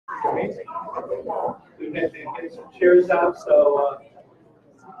We had to get some chairs out, so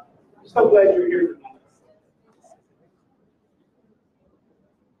so glad you're here tonight.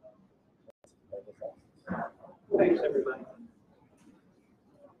 Thanks, everybody.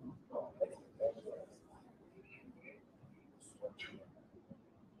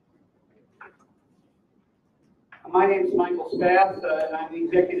 My name is Michael Spath, and I'm the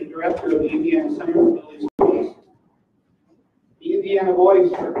Executive Director of the Indiana Center for Middle East Peace. The Indiana Voice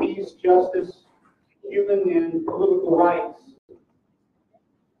for Peace, Justice, Human and Political Rights.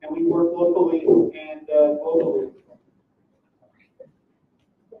 And we work locally and globally.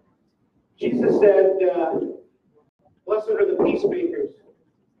 Jesus said, blessed are the peacemakers.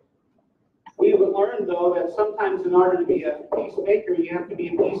 We have learned, though, that sometimes in order to be a peacemaker, you have to be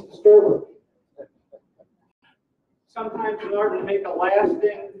a peace disturber. Sometimes in order to make a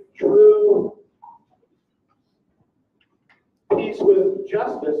lasting, true peace with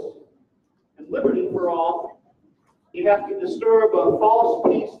justice and liberty for all, you have to disturb a false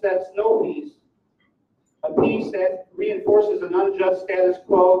peace that's no peace, a peace that reinforces an unjust status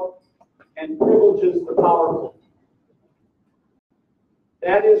quo and privileges the powerful.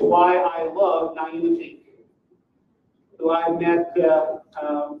 That is why I love Naim Ateek, who I met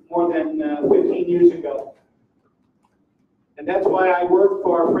more than 15 years ago. And that's why I work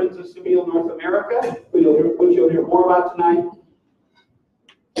for our friends of Sabeel North America, which you'll hear more about tonight.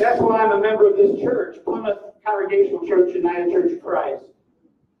 That's why I'm a member of this church, Plymouth Congregational Church, United Church of Christ.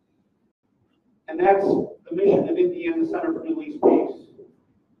 And that's the mission of Indiana Center for Middle East Peace.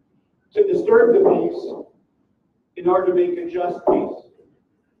 To disturb the peace in order to make a just peace.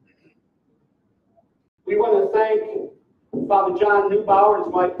 We want to thank Father John Neubauer and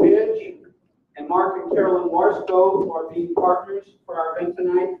his wife Pidge, and Mark and Carolyn Warsko for being partners for our event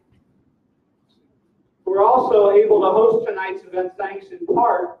tonight. We're also able to host tonight's event thanks in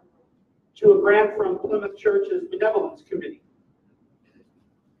part to a grant from Plymouth Church's Benevolence Committee.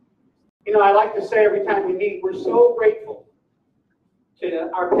 You know, I like to say every time we meet, we're so grateful to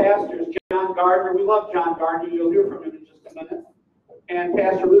our pastors, John Gardner. We love John Gardner. You'll hear from him in just a minute. And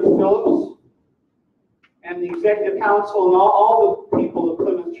Pastor Ruth Phillips, and the Executive Council, and all the people of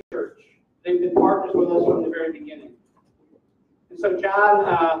Plymouth Church. They've been partners with us from the very beginning. And so, John,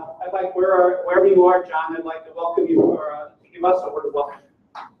 I'd like, wherever you are, John, I'd like to welcome you to give us a word of welcome.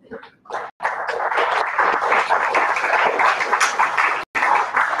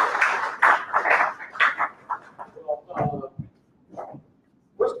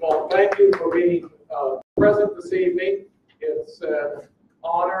 First of all, thank you for being present this evening. It's an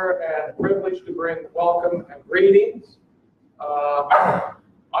honor and privilege to bring welcome and greetings.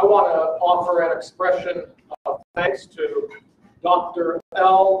 I want to offer an expression of thanks to Dr.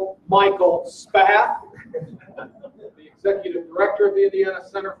 L. Michael Spath, the Executive Director of the Indiana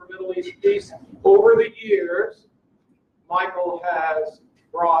Center for Middle East Peace. Over the years, Michael has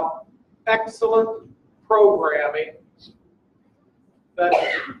brought excellent programming that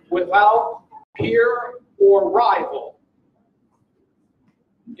without peer or rival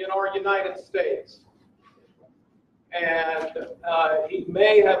in our United States. And he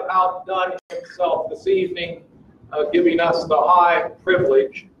may have outdone himself this evening, giving us the high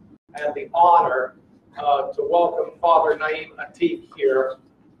privilege and the honor to welcome Father Naim Ateek here,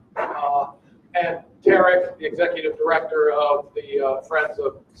 and Tarek, the Executive Director of the Friends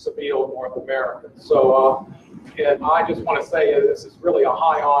of Sabeel North America. So, and I just want to say this is really a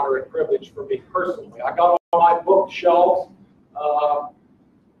high honor and privilege for me personally. I got on my bookshelves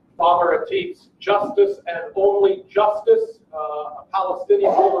Father Ateek's Justice and Only Justice, a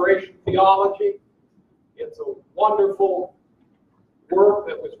Palestinian Liberation Theology. It's a wonderful work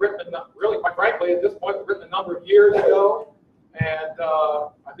that was written, really, quite frankly, at this point, written a number of years ago. And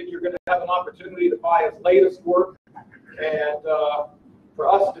I think you're going to have an opportunity to buy his latest work. And for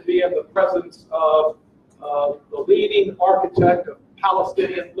us to be in the presence of the leading architect of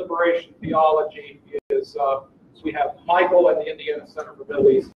Palestinian Liberation Theology is, we have Michael at the Indiana Center for Middle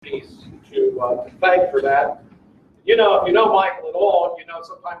East Peace to thank for that. You know, if you know Michael at all, you know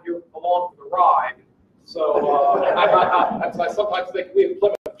sometimes you're along for the ride. So I sometimes think we at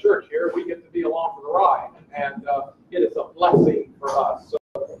Plymouth Church here, we get to be along for the ride. And it is a blessing for us. So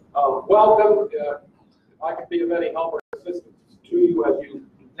welcome. If I can be of any help or assistance to you as you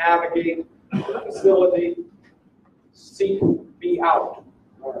navigate the facility, seek me out.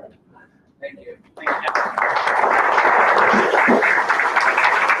 All right. Thank you. Thank you.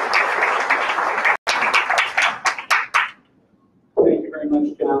 Thank you very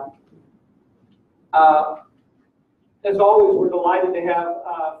much, John. As always, we're delighted to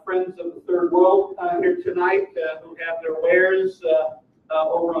have friends of the Third World here tonight who have their wares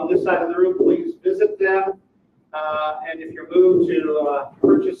over on this side of the room. Please visit them. And if you're moved to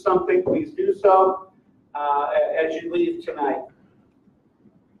purchase something, please do so as you leave tonight.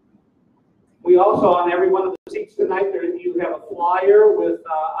 We also, on every one of the seats tonight, you have a flyer with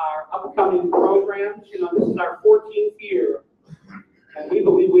our upcoming programs. You know, this is our 14th year, and we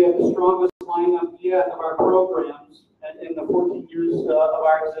believe we have the strongest lineup yet of our programs in the 14 years of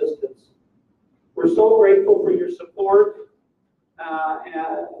our existence. We're so grateful for your support,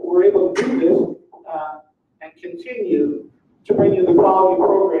 and we're able to do this and continue to bring you the quality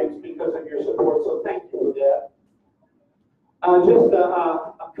programs because of your support, so thank you for that. Just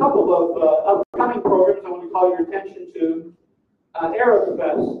a couple of upcoming programs I want to call your attention to. Arab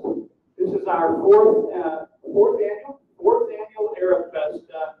Fest. This is our fourth annual Arab Fest.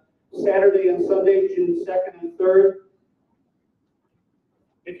 Saturday and Sunday, June 2nd and 3rd.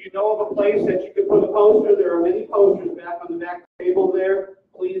 If you know of a place that you could put a poster, there are many posters back on the back table there.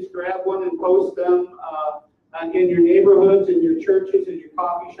 Please grab one and post them in your neighborhoods, in your churches, in your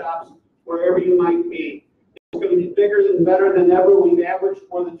coffee shops, wherever you might be. It's going to be bigger and better than ever. We've averaged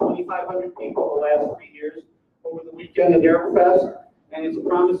more than 2,500 people the last 3 years over the weekend at Arab Fest, and it's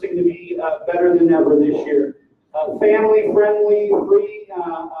promising to be better than ever this year. Family-friendly,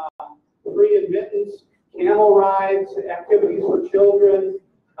 free admittance, camel rides, activities for children,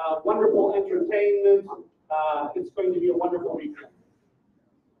 wonderful entertainment. It's going to be a wonderful weekend.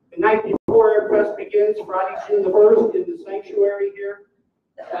 The night before Arab Fest begins, Friday, June the 1st, in the sanctuary here,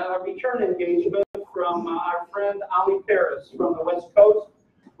 a return engagement from our friend Ali Paris from the West Coast.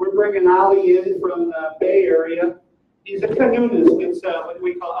 We're bringing Ali in from the Bay Area. He's a canoeist. It's what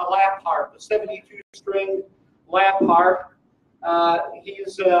we call a lap harp, a 72-string lap harp.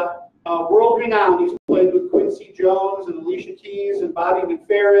 He's world-renowned. He's played with Quincy Jones and Alicia Keys and Bobby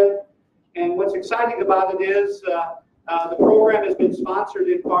McFerrin. And what's exciting about it is the program has been sponsored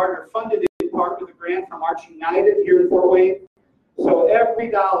in part or funded in part with a grant from Arch United here in Fort Wayne. So every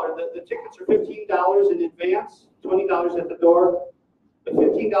dollar, the tickets are $15 in advance, $20 at the door, but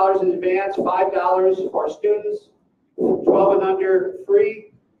 $15 in advance, $5 for students, 12 and under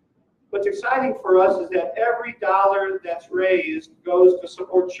free. What's exciting for us is that every dollar that's raised goes to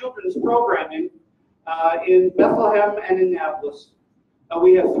support children's programming in Bethlehem and in Nablus.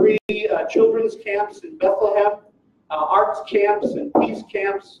 We have 3 children's camps in Bethlehem, arts camps and peace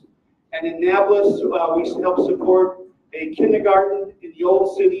camps, and in Nablus we help support a kindergarten in the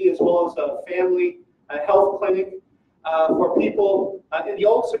Old City as well as a family health clinic for people in the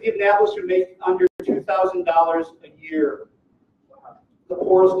Old City of Nablus who make under $2,000 a year. The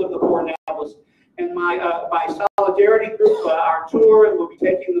poorest of the poor in Nablus. And my solidarity group, our tour, and we'll be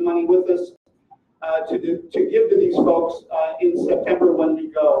taking the money with us to give to these folks in September when we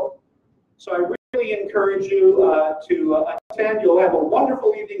go. So I really encourage you to attend. You'll have a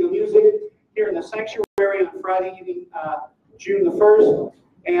wonderful evening of music here in the sanctuary on Friday evening, June the 1st,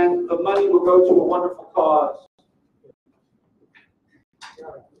 and the money will go to a wonderful cause.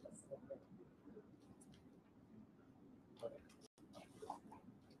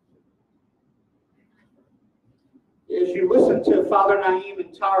 As you listen to Father Naim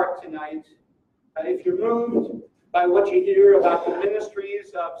and Tarek tonight, if you're moved by what you hear about the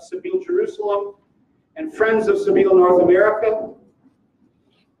ministries of Sabeel Jerusalem and Friends of Sabeel North America,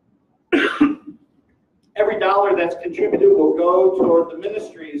 every dollar that's contributed will go toward the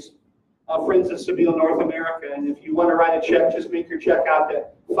ministries of Friends of Sabeel North America. And if you want to write a check, just make your check out to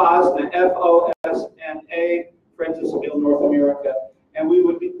FOSNA, F-O-S-N-A, Friends of Sabeel North America. And we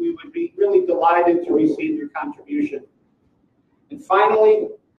would be really delighted to receive your contribution. And finally,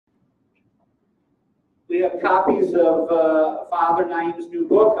 we have copies of Father Naim's new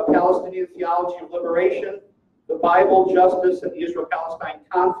book, A Palestinian Theology of Liberation, The Bible, Justice, and the Israel-Palestine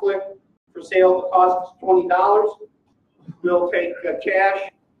Conflict. For sale, the cost is $20. We'll take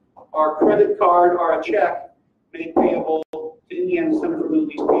cash, or credit card, or a check made payable to Indiana Center for Middle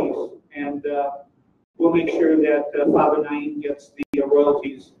East Peace. And we'll make sure that Father Naim gets the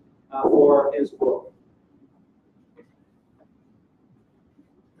royalties for his book.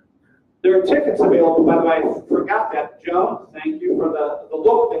 There are tickets available, by the way. I forgot that, Joan. Thank you for the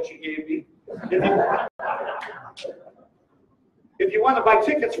look that you gave me. If you want to buy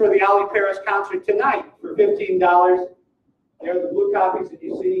tickets for the Ali Paris concert tonight for $15, there are the blue copies that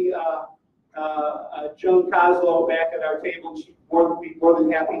you see. Joan Coslow back at our table. She'd be more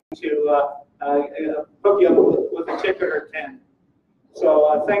than happy to hook you up with a ticket or 10.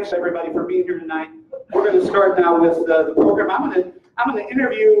 So thanks everybody for being here tonight. We're going to start now with the program. I'm going to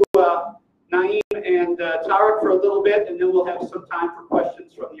interview Naim and Tarek for a little bit, and then we'll have some time for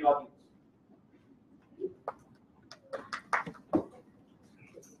questions from the audience.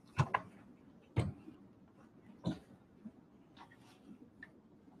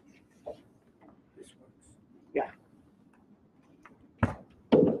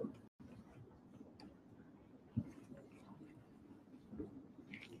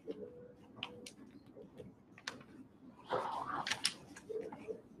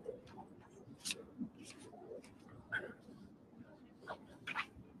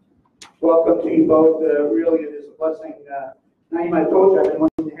 both. Really, it is a blessing. Naim, I told you I've been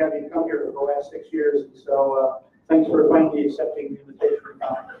wanting to have you come here for the last 6 years, and so thanks for finally accepting the invitation to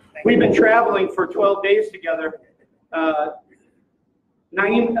come. We've been traveling for 12 days together.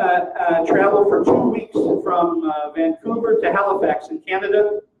 Naim traveled for 2 weeks from Vancouver to Halifax in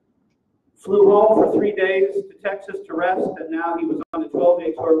Canada, flew home for 3 days to Texas to rest, and now he was on a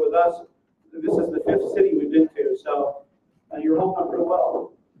 12-day tour with us. This is the 5th city we've been to, so you're holding up real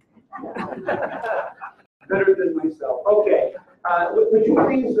well. Better than myself. Okay. Would you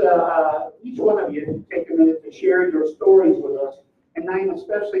please, each one of you, take a minute to share your stories with us, and Naim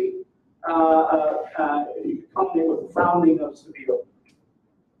especially, if you could come in with the founding of Sabeel.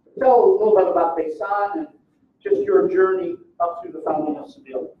 Tell a little bit about Beisan and just your journey up through the founding of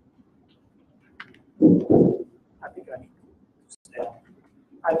Sabeel.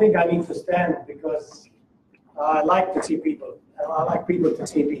 I think I need to stand because I like to see people. I like people to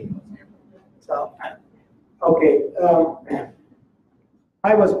see people. So, okay.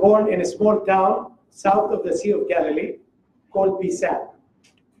 I was born in a small town south of the Sea of Galilee called Beisan.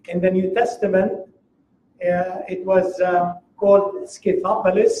 In the New Testament, it was called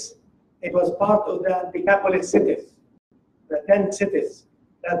Scythopolis. It was part of the Decapolis cities, the 10 cities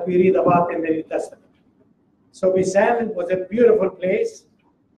that we read about in the New Testament. So Beisan was a beautiful place.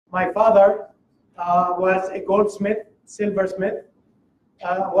 My father was a goldsmith, silversmith,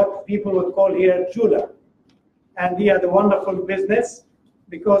 what people would call here jeweler. And he had a wonderful business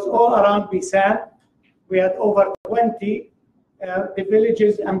because all around Beisan, we had over 20 the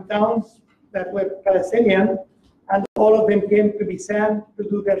villages and towns that were Palestinian, and all of them came to Beisan to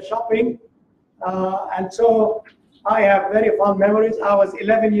do their shopping. And so I have very fond memories. I was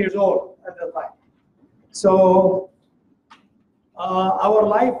 11 years old at the time. So our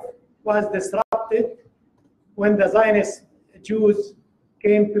life was disrupted when the Zionist Jews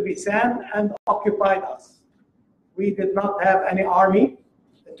came to Beisan and occupied us. We did not have any army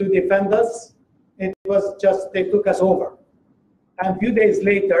to defend us. It was just they took us over. And a few days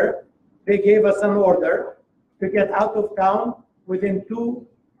later, they gave us an order to get out of town within 2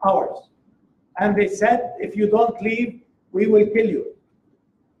 hours. And they said, if you don't leave, we will kill you.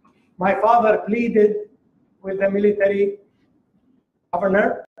 My father pleaded with the military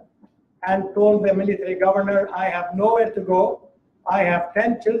governor and told the military governor, I have nowhere to go. I have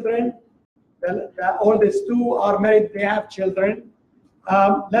 10 children. The oldest 2 are married, they have children.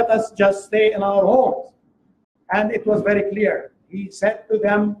 Let us just stay in our homes. And it was very clear. He said to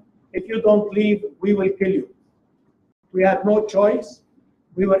them, if you don't leave, we will kill you. We had no choice.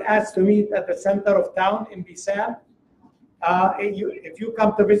 We were asked to meet at the center of town in Beisan. If you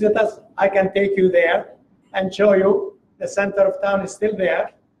come to visit us, I can take you there and show you. The center of town is still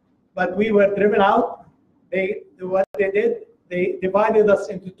there. But we were driven out. What they did, they divided us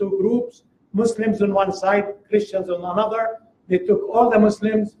into 2 groups, Muslims on one side, Christians on another. They took all the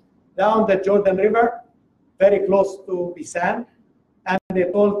Muslims down the Jordan River, very close to Beisan, and they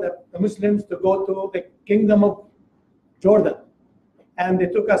told the Muslims to go to the Kingdom of Jordan. And they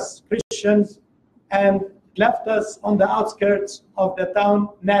took us Christians and left us on the outskirts of the town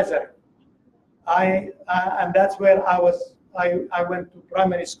Nazareth. And that's where I was. I went to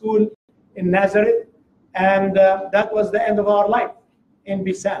primary school in Nazareth, and that was the end of our life in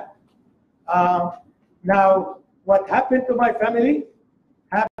Beisan. Now, what happened to my family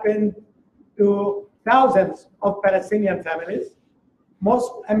happened to thousands of Palestinian families.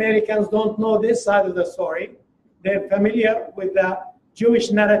 Most Americans don't know this side of the story. They're familiar with the Jewish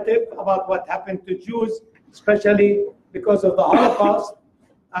narrative about what happened to Jews, especially because of the Holocaust.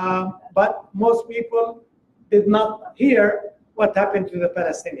 But most people did not hear what happened to the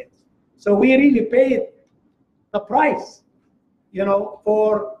Palestinians. So we really paid the price,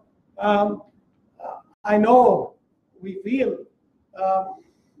 for, I know we feel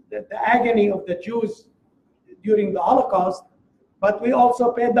the agony of the Jews during the Holocaust, but we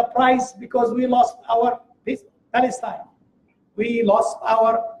also paid the price because we lost our Palestine. We lost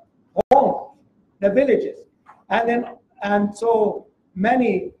our home, the villages. And so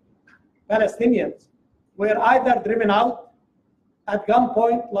many Palestinians were either driven out at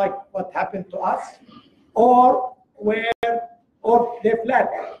gunpoint, like what happened to us, or they fled.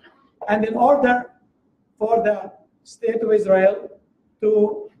 And in order for the State of Israel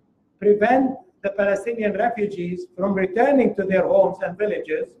to prevent the Palestinian refugees from returning to their homes and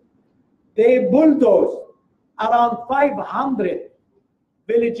villages, they bulldozed around 500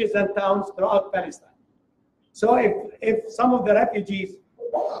 villages and towns throughout Palestine. So if some of the refugees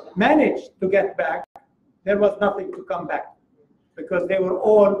managed to get back, there was nothing to come back because they were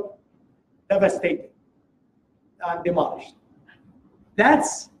all devastated and demolished.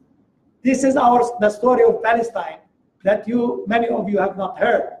 That's this is the story of Palestine that many of you have not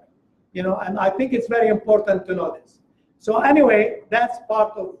heard, and I think it's very important to know this. So anyway, that's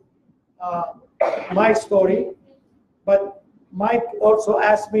part of my story, but Mike also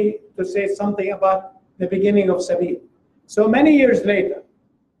asked me to say something about the beginning of Sabeel. So many years later,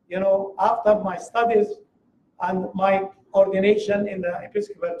 after my studies and my ordination in the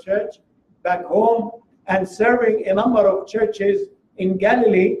Episcopal Church back home and serving a number of churches in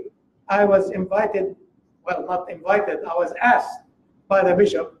Galilee, I was invited, well, not invited, I was asked by the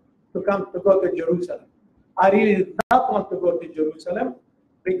bishop to go to Jerusalem. I really did not want to go to Jerusalem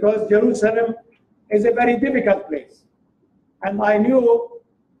because Jerusalem is a very difficult place. And I knew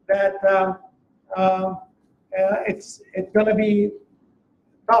that it's going to be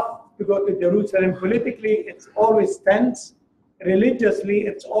tough to go to Jerusalem. Politically, it's always tense. Religiously,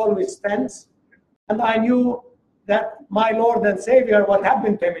 it's always tense. And I knew that my Lord and Savior, what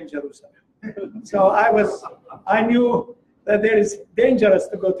happened to him in Jerusalem. So I knew that there is dangerous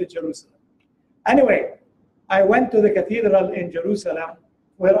to go to Jerusalem. Anyway, I went to the cathedral in Jerusalem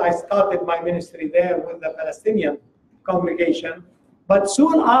where I started my ministry there with the Palestinian congregation. But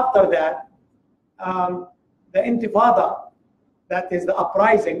soon after that, the Intifada, that is the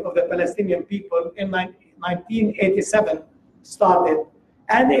uprising of the Palestinian people in 1987, started.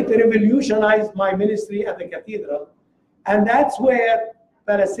 And it revolutionized my ministry at the cathedral. And that's where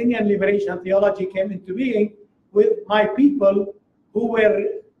Palestinian liberation theology came into being, with my people who were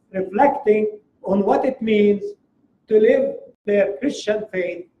reflecting on what it means to live their Christian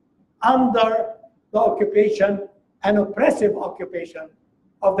faith under the occupation, an oppressive occupation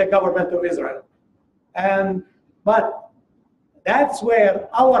of the government of Israel. But that's where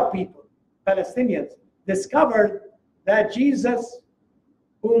our people, Palestinians, discovered that Jesus,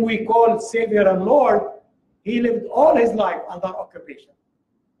 whom we call Savior and Lord, he lived all his life under occupation.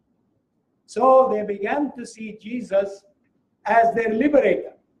 So they began to see Jesus as their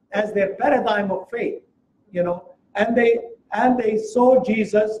liberator, as their paradigm of faith, and they saw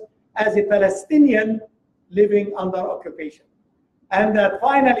Jesus as a Palestinian living under occupation. And that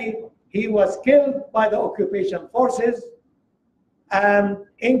finally he was killed by the occupation forces and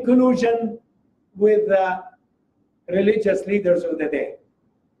in collusion with the religious leaders of the day.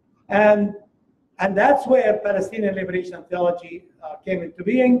 And that's where Palestinian liberation theology came into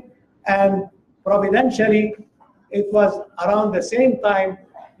being. And providentially, it was around the same time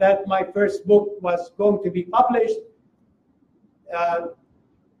that my first book was going to be published,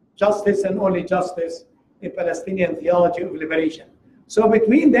 Justice and Only Justice, a Palestinian Theology of Liberation. So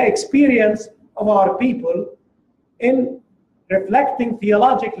between the experience of our people in reflecting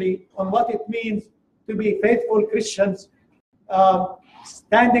theologically on what it means to be faithful Christians,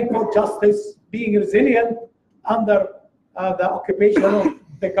 standing for justice, being resilient under the occupation of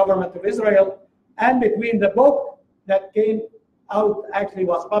the government of Israel, and between the book that came out, actually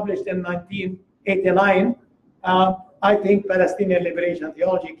was published in 1989, I think Palestinian liberation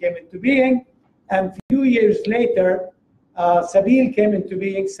theology came into being. And a few years later, Sabeel came into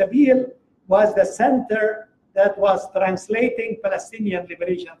being. Sabeel was the center that was translating Palestinian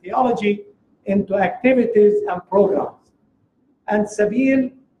liberation theology into activities and programs. And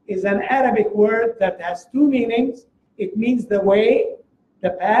Sabeel is an Arabic word that has two meanings. It means the way,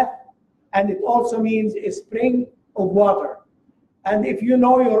 the path, and it also means a spring of water. And if you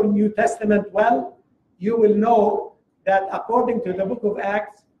know your New Testament well, you will know that according to the book of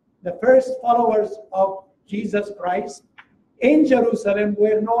Acts, the first followers of Jesus Christ in Jerusalem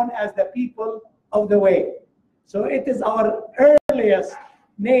were known as the people of the way. So it is our earliest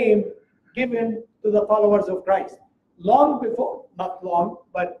name given to the followers of Christ. Long before, not long,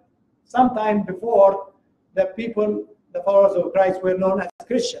 but sometime before, the followers of Christ were known as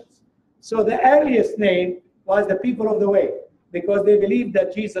Christians. So the earliest name was the people of the way, because they believed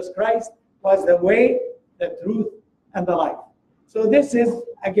that Jesus Christ was the way, the truth, and the life. So this is,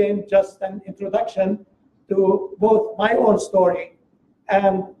 again, just an introduction to both my own story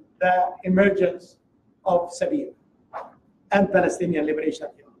and the emergence of Sabeel and Palestinian liberation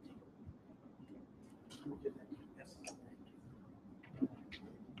theology.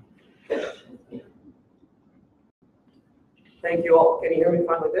 Thank you all. Can you hear me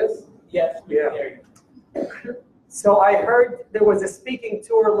fine with this? Yes, we Yeah. hear you. So I heard there was a speaking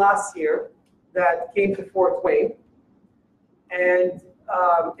tour last year that came to Fort Wayne, and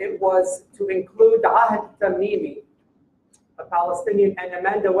it was to include Ahad Tamimi, a Palestinian, and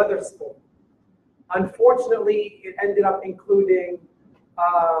Amanda Witherspoon. Unfortunately, it ended up including,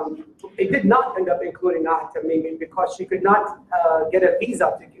 it did not end up including Ahad Tamimi because she could not get a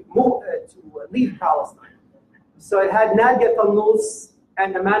visa to move to leave Palestine. So it had Nadia Tannous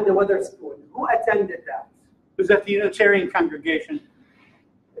and Amanda Witherspoon. Who attended that? It was at the Unitarian congregation.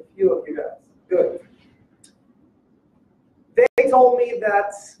 A few of you guys. Good. They told me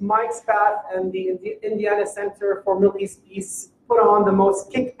that Mike Spath and the Indiana Center for Middle East Peace put on the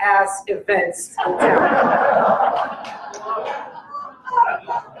most kick-ass events in town.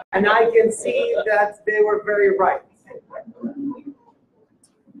 And I can see that they were very right.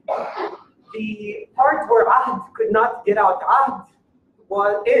 The part where Ahd could not get out, Ahd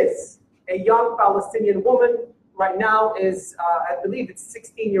is a young Palestinian woman. Right now is, I believe it's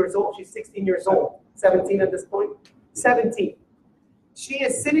 16 years old. She's 16 years old, 17 at this point. 17. She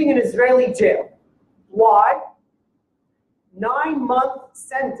is sitting in Israeli jail. Why? 9-month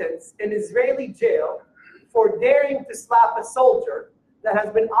sentence in Israeli jail for daring to slap a soldier that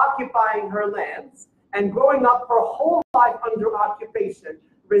has been occupying her lands and growing up her whole life under occupation,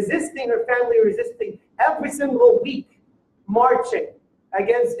 resisting her family, resisting every single week, marching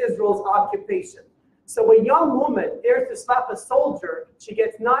against Israel's occupation. So a young woman dares to slap a soldier. She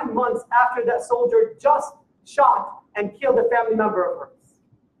gets 9 months after that soldier just shot and killed a family member of hers.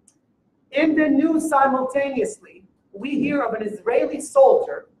 In the news simultaneously, we hear of an Israeli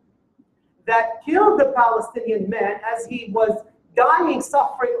soldier that killed the Palestinian man as he was dying,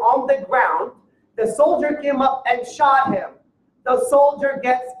 suffering on the ground. The soldier came up and shot him. The soldier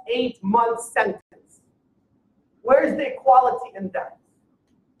gets 8 months sentence. Where's the equality in that?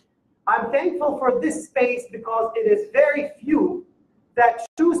 I'm thankful for this space because it is very few that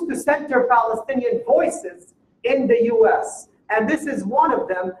choose to center Palestinian voices in the U.S. And this is one of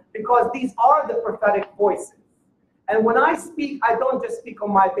them because these are the prophetic voices. And when I speak, I don't just speak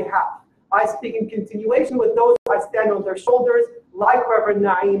on my behalf. I speak in continuation with those I stand on their shoulders, like Reverend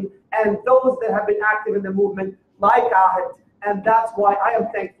Naim, and those that have been active in the movement, like Ahad. And that's why I am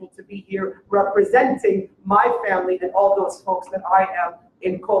thankful to be here representing my family and all those folks that I am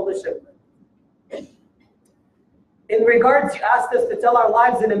in coalition with. In regards, you asked us to tell our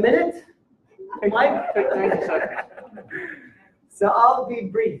lives in a minute. Mike? So I'll be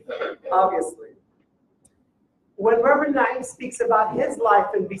brief, obviously. When Reverend Naim speaks about his life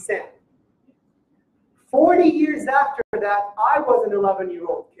in Bisan, 40 years after that, I was an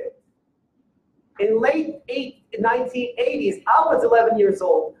 11-year-old kid. In late 1980s, I was 11 years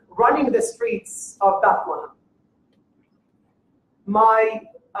old, running the streets of Bethlehem. My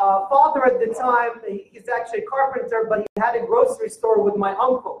father at the time, he's actually a carpenter, but he had a grocery store with my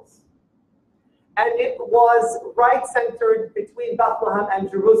uncles. And it was right centered between Bethlehem and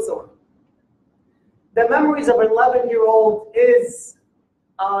Jerusalem. The memories of an 11-year-old is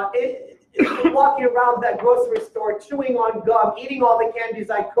walking around that grocery store, chewing on gum, eating all the candies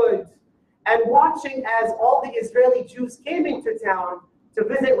I could, and watching as all the Israeli Jews came into town to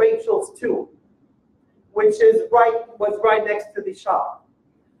visit Rachel's tomb, which was right next to the shop.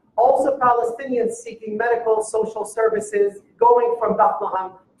 Also Palestinians seeking medical, social services, going from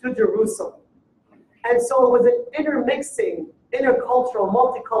Bethlehem to Jerusalem. And so it was an intermixing, intercultural,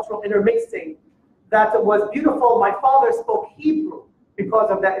 multicultural intermixing that was beautiful. My father spoke Hebrew because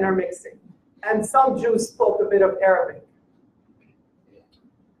of that intermixing. And some Jews spoke a bit of Arabic.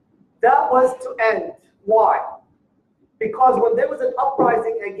 That was to end. Why? Because when there was an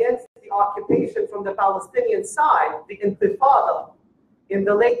uprising against the occupation from the Palestinian side, the Intifada, in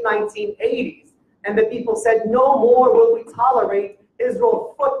the late 1980s, and the people said, no more will we tolerate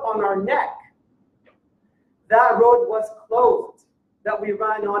Israel's foot on our neck. That road was closed, that we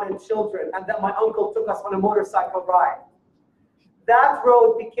ran on in children, and that my uncle took us on a motorcycle ride. That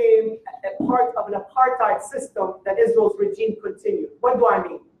road became a part of an apartheid system that Israel's regime continued. What do I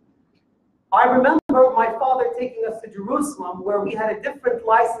mean? I remember my father taking us to Jerusalem where we had a different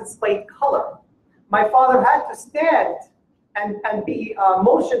license plate color. My father had to stand and be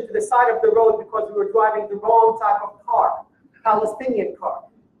motioned to the side of the road because we were driving the wrong type of car, Palestinian car.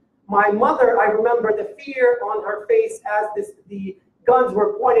 My mother, I remember the fear on her face as the guns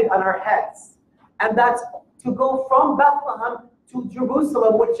were pointed on our heads. And that's to go from Bethlehem to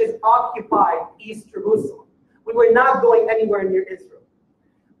Jerusalem, which is occupied East Jerusalem. We were not going anywhere near Israel.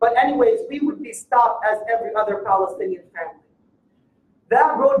 But anyways, we would be stopped as every other Palestinian family.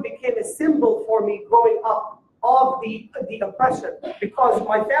 That road became a symbol for me growing up of the oppression, because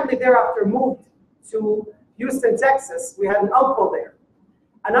my family thereafter moved to Houston, Texas. We had an uncle there.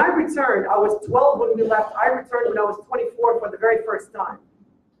 And I returned. I was 12 when we left. I returned when I was 24 for the very first time.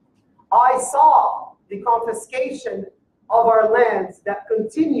 I saw the confiscation of our lands that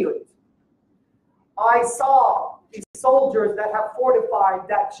continued. I saw the soldiers that have fortified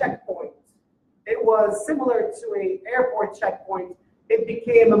that checkpoint. It was similar to an airport checkpoint. It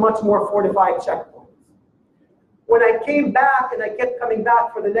became a much more fortified checkpoint. When I came back, and I kept coming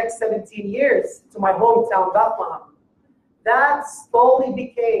back for the next 17 years to my hometown, Bethlehem, that slowly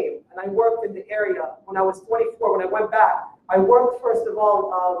became, and I worked in the area when I was 24. When I went back, I worked, first of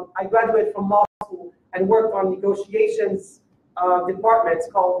all, I graduated from law school and worked on negotiations departments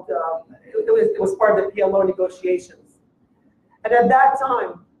called, it was part of the PLO negotiations. And at that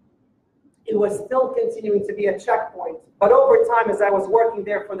time, it was still continuing to be a checkpoint. But over time, as I was working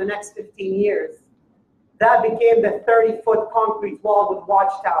there for the next 15 years, that became the 30-foot concrete wall with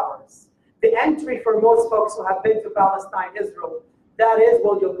watchtowers. The entry for most folks who have been to Palestine Israel, that is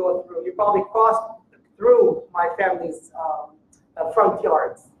what you'll go through. You probably crossed through my family's front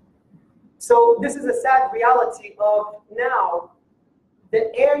yards. So this is a sad reality of now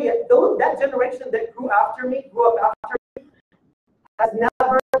the area, that generation that grew up after me, has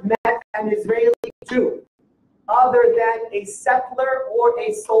never met an Israeli Jew other than a settler or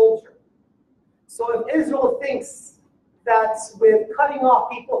a soldier. So if Israel thinks that with cutting off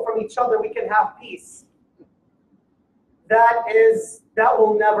people from each other we can have peace, that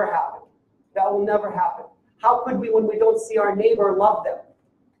will never happen. That will never happen. How could we, when we don't see our neighbor, love them?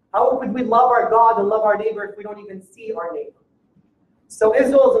 How could we love our God and love our neighbor if we don't even see our neighbor? So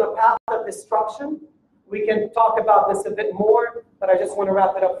Israel is on a path of destruction. We can talk about this a bit more, but I just want to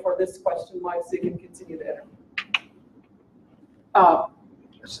wrap it up for this question, Mike, so you can continue the interview.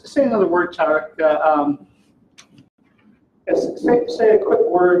 Say another word, Tarek. Say a quick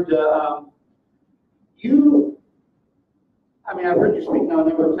word. I've heard you speak now a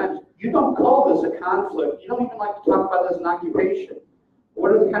number of times. You don't call this a conflict. You don't even like to talk about this as an occupation.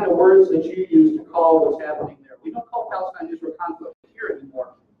 What are the kind of words that you use to call what's happening there? We don't call Palestine Israel conflict here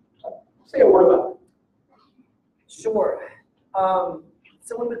anymore. Say a word about it. Sure.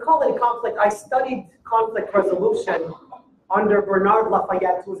 So when we call it a conflict, I studied conflict resolution under Bernard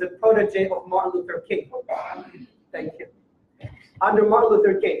Lafayette, who was a protege of Martin Luther King. Thank you. Under Martin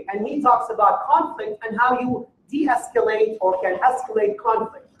Luther King. And he talks about conflict and how you de-escalate or can escalate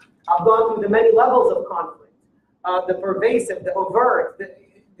conflict. I've gone through the many levels of conflict, the pervasive, the overt,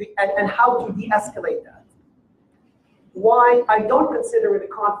 and how to de-escalate that. Why I don't consider it a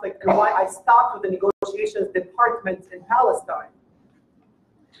conflict and why I stopped with the negotiations department in Palestine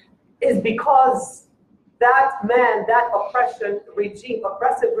is because that oppressive regime,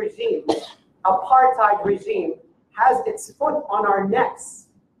 apartheid regime, has its foot on our necks.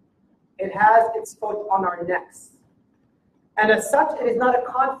 It has its foot on our necks. And as such, it is not a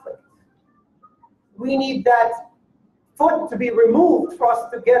conflict. We need that foot to be removed for us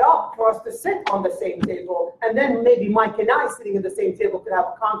to get up, for us to sit on the same table, and then maybe Mike and I sitting at the same table could have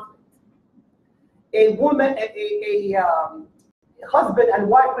a conflict. A woman, a husband and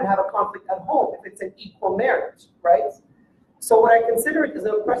wife could have a conflict at home if it's an equal marriage, right? So what I consider it is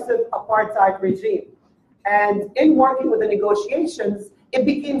an oppressive apartheid regime. And in working with the negotiations, it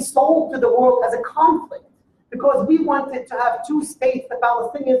became sold to the world as a conflict because we wanted to have two states. The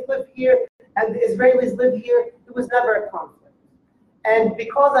Palestinians live here and the Israelis live here. It was never a conflict. And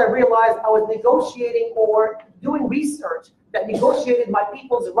because I realized I was negotiating or doing research that negotiated my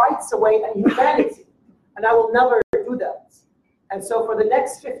people's rights away and humanity, and I will never do that. And so for the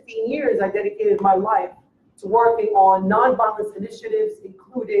next 15 years, I dedicated my life to working on nonviolence initiatives,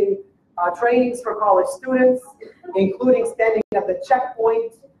 including trainings for college students, including standing at the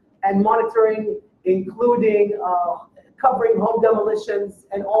checkpoint and monitoring, including covering home demolitions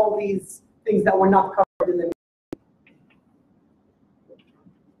and all these things that were not covered in the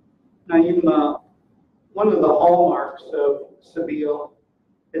Naim, one of the hallmarks of Sabeel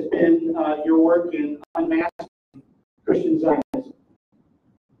has been your work in unmasking Christian Zionism.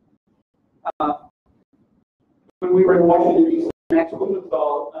 When we were in Washington, D.C., Max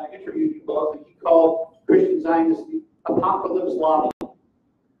Blumenthal interviewed you both, and he called Christian Zionists the apocalypse lobby.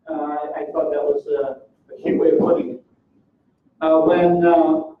 I thought that was a cute way of putting it. When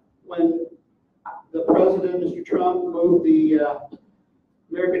the president, Mr. Trump, moved the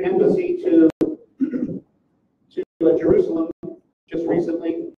American embassy to Jerusalem just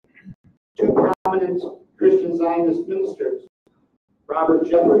recently, two prominent Christian Zionist ministers, Robert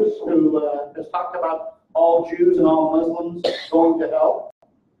Jeffers, who has talked about all Jews and all Muslims going to hell,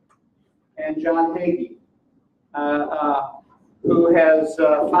 and John Hagee, who has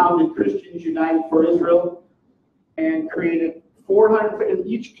founded Christians United for Israel and created 400, in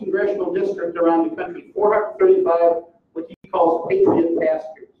each congressional district around the country, 435 what he calls patriot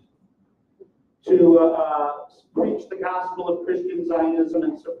pastors to preach the gospel of Christian Zionism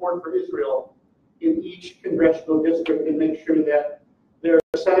and support for Israel in each congressional district and make sure that their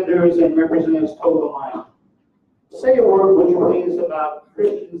senators and representatives toe the line. Say a word, would you please, about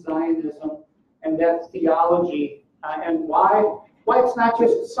Christian Zionism and that theology and why it's not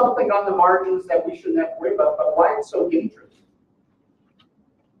just something on the margins that we shouldn't have to worry about, but why it's so dangerous.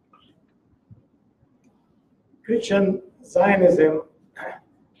 Christian Zionism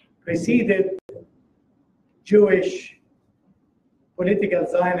preceded Jewish political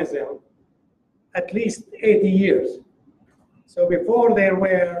Zionism at least 80 years. So before there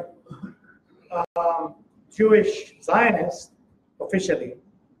were Jewish Zionists officially,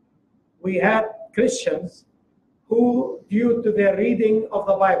 we had Christians who, due to their reading of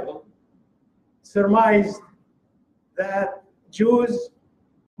the Bible, surmised that Jews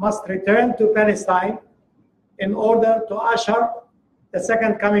must return to Palestine in order to usher the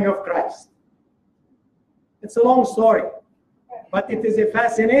second coming of Christ. It's a long story, but it is a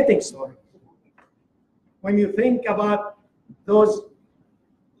fascinating story. When you think about those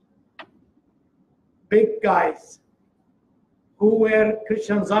big guys who were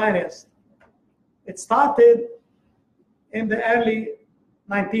Christian Zionists, it started in the early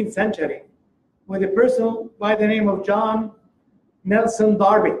 19th century with a person by the name of John Nelson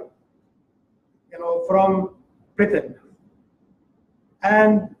Darby, from Britain.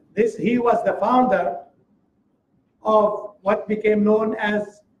 And he was the founder of what became known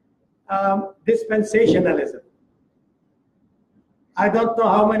as dispensationalism. I don't know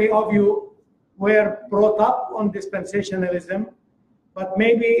how many of you were brought up on dispensationalism, but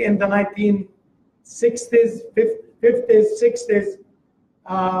maybe in the 1960s, 50s, 60s,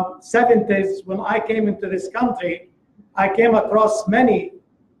 70s, when I came into this country, I came across many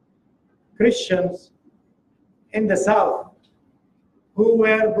Christians in the South who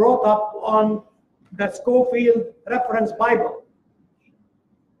were brought up on the Scofield Reference Bible,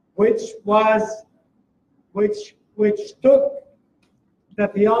 which took the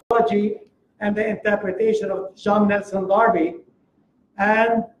theology and the interpretation of John Nelson Darby,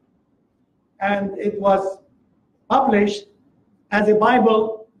 and it was published as a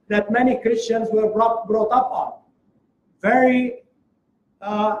Bible that many Christians were brought up on. Very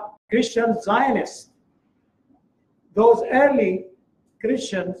Christian Zionists. Those early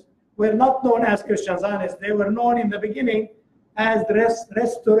Christians were not known as Christian Zionists. They were known in the beginning as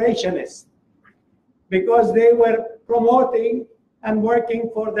restorationists, because they were promoting and working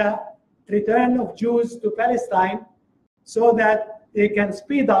for the return of Jews to Palestine so that they can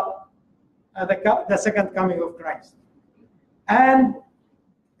speed up the second coming of Christ. And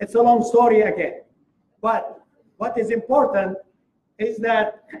it's a long story again. But what is important is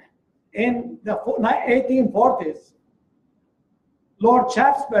that in the 1840s, Lord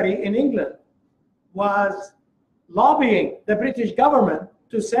Shaftesbury in England was lobbying the British government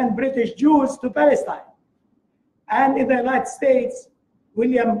to send British Jews to Palestine. And in the United States,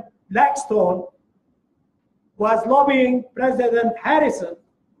 William Blackstone was lobbying President Harrison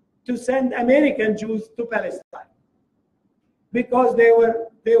to send American Jews to Palestine, because they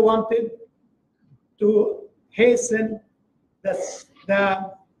wanted to hasten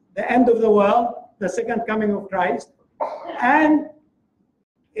the end of the world, the second coming of Christ. And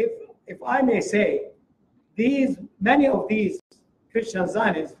if I may say, many of these Christian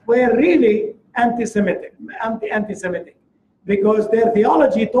Zionists were really anti-Semitic, because their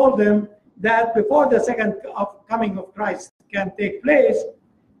theology told them that before the second coming of Christ can take place,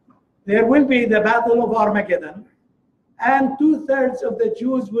 there will be the Battle of Armageddon, and 2/3 of the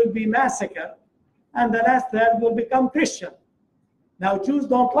Jews will be massacred, and the last third will become Christian. Now, Jews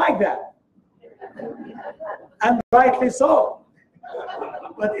don't like that, and rightly so.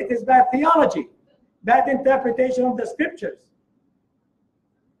 But it is bad theology, bad interpretation of the scriptures.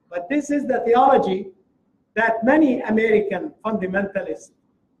 But this is the theology that many American fundamentalist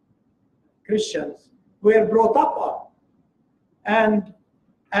Christians were brought up on.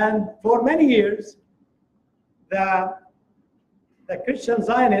 And for many years, the Christian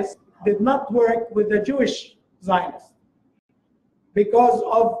Zionists did not work with the Jewish Zionists because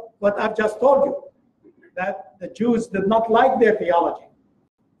of what I've just told you, that the Jews did not like their theology,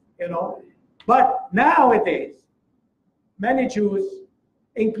 But nowadays, many Jews,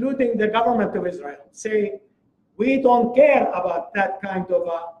 including the government of Israel, say, we don't care about that kind of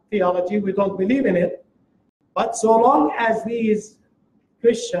theology, we don't believe in it, but so long as these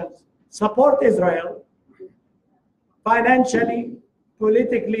Christians support Israel financially,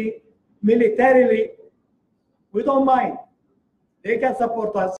 politically, militarily, we don't mind. They can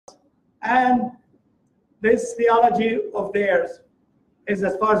support us. And this theology of theirs is,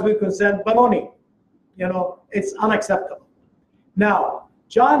 as far as we're concerned, baloney. It's unacceptable. Now,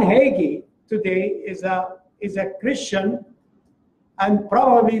 John Hagee today is a Christian, and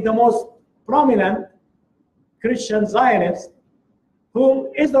probably the most prominent Christian Zionist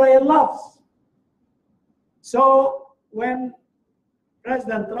whom Israel loves. So when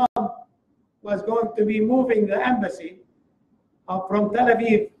President Trump was going to be moving the embassy from Tel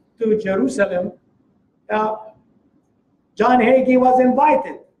Aviv to Jerusalem, John Hagee was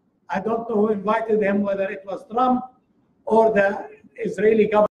invited. I don't know who invited him, whether it was Trump or the Israeli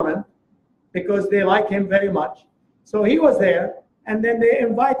government, because they like him very much. So he was there, and then they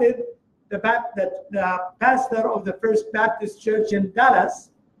invited the pastor of the First Baptist Church in Dallas,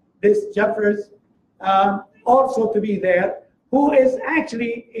 this Jeffers, also to be there, who is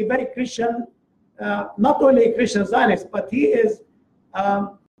actually a very Christian, not only a Christian Zionist, but he is a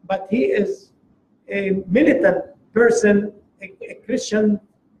militant person, a Christian,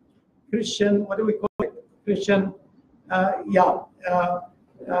 what do we call it? Christian,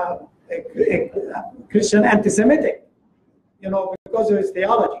 Christian anti-Semitic, because of his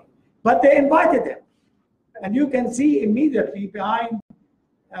theology. But they invited him, and you can see immediately behind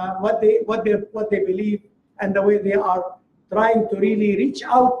what they believe and the way they are trying to really reach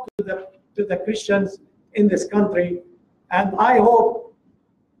out to the Christians in this country. And I hope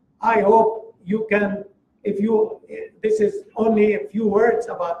you can, this is only a few words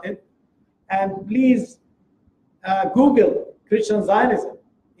about it, and please Google Christian Zionism.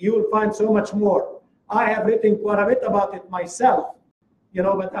 You will find so much more. I have written quite a bit about it myself,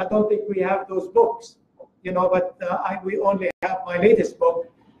 but I don't think we have those books, but we only have my latest book,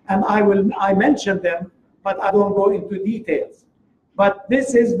 and I mention them, but I don't go into details. But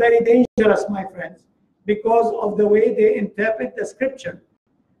this is very dangerous, my friends, because of the way they interpret the scripture.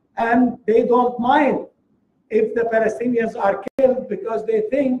 And they don't mind if the Palestinians are killed, because they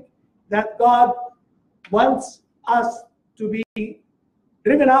think that God wants us to be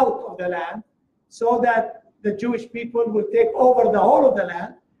driven out of the land so that the Jewish people will take over the whole of the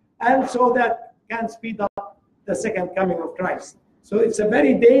land, and so that can speed up the second coming of Christ. So it's a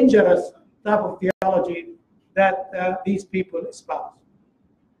very dangerous type of theology that these people espouse.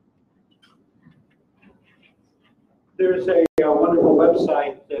 There's a wonderful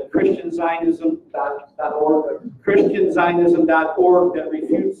website, ChristianZionism.org, ChristianZionism.org, that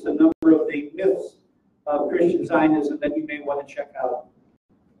refutes a number of the myths of Christian Zionism that you may want to check out.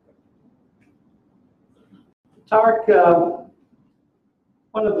 Tarek,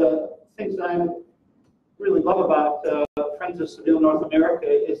 one of the things that I really love about Friends of Sabeel North America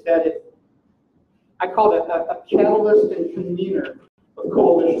is that I call it a catalyst and convener of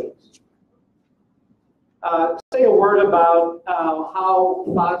coalitions. Say a word about how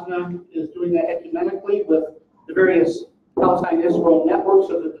FOSNA is doing that ecumenically with the various Palestine Israel networks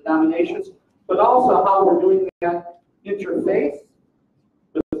of the denominations, but also how we're doing that interfaith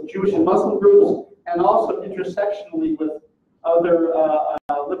with Jewish and Muslim groups, and also intersectionally with other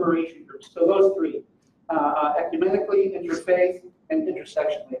liberation groups. So those three, ecumenically, interfaith, and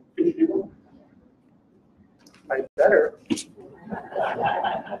intersectionally. Could you do one? I better.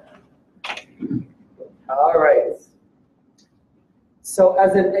 All right. So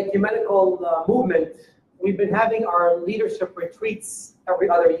as an ecumenical movement, we've been having our leadership retreats every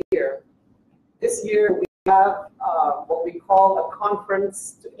other year. This year we have what we call a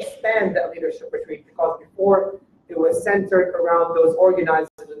conference to expand that leadership retreat, because before it was centered around those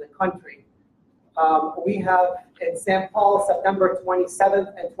organizers in the country. We have in St. Paul, September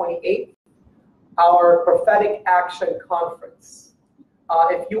 27th and 28th, our Prophetic Action Conference.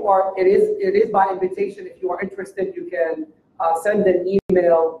 If you are, it is by invitation. If you are interested, you can send an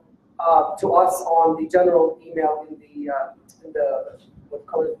email to us on the general email in the what's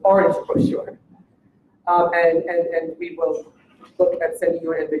called orange brochure, and we will look at sending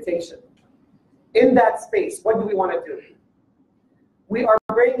you an invitation. In that space, what do we want to do? We are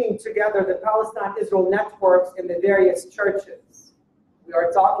bringing together the Palestine Israel networks in the various churches. We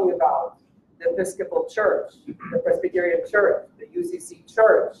are talking about the Episcopal Church, the Presbyterian Church, the UCC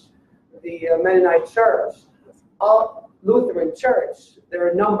Church, the Mennonite Church, Lutheran Church. There are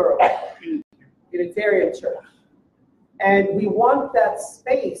a number of them. Unitarian Church. And we want that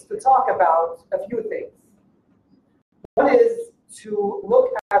space to talk about a few things. One is to look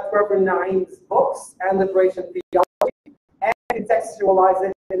at Reverend Naim's books and liberation theology and contextualize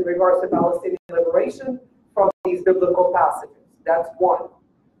it in regards to Palestinian liberation from these biblical passages. That's one.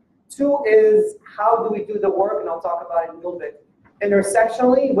 Two is, how do we do the work, and I'll talk about it in a little bit,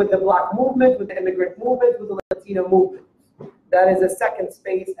 intersectionally with the Black movement, with the immigrant movement, with the Latino movement. That is a second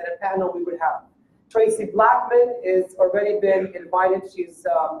space and a panel we would have. Tracy Blackman is already been invited. She's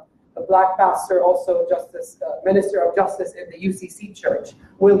a Black pastor, also Minister of Justice in the UCC Church,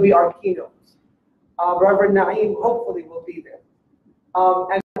 will be our keynote. Reverend Naim hopefully will be there.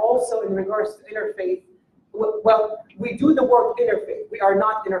 And also in regards to interfaith, well, we do the work interfaith. We are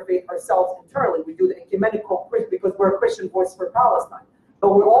not interfaith ourselves internally. We do the ecumenical because we're a Christian voice for Palestine.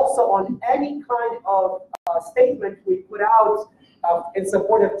 But we're also on any kind of statement we put out in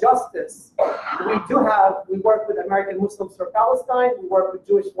support of justice. We work with American Muslims for Palestine. We work with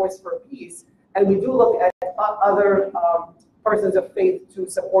Jewish Voice for Peace, and we do look at other persons of faith to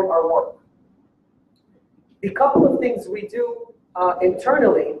support our work. The couple of things we do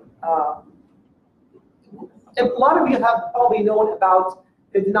internally. A lot of you have probably known about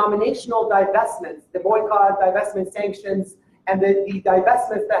the denominational divestments, the boycott, divestment sanctions, and the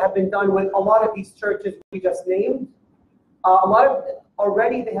divestments that have been done with a lot of these churches we just named. A lot of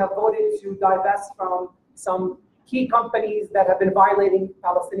already they have voted to divest from some key companies that have been violating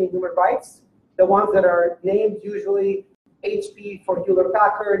Palestinian human rights. The ones that are named usually HP for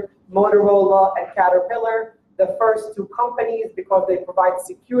Hewlett-Packard, Motorola, and Caterpillar. The first two companies because they provide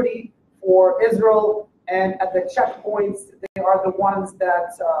security for Israel, and at the checkpoints, they are the ones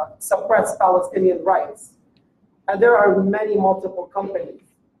that suppress Palestinian rights. And there are many multiple companies.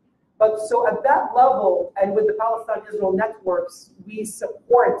 But so at that level, and with the Palestine Israel networks, we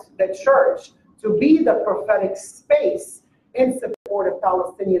support the church to be the prophetic space in support of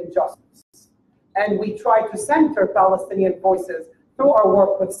Palestinian justice. And we try to center Palestinian voices through our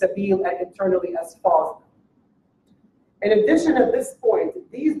work with Sabeel and internally as FOSNA. In addition, at this point,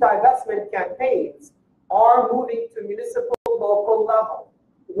 these divestment campaigns are moving to municipal, local level.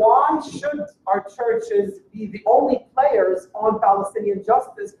 Why should our churches be the only players on Palestinian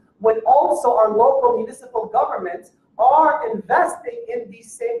justice when also our local municipal governments are investing in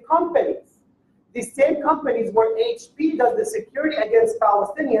these same companies? These same companies where HP does the security against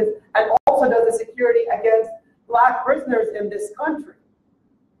Palestinians and also does the security against Black prisoners in this country,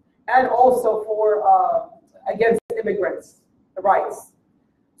 and also for against immigrants' rights.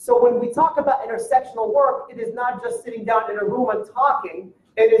 So when we talk about intersectional work, it is not just sitting down in a room and talking.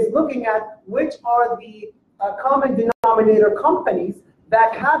 It is looking at which are the common denominator companies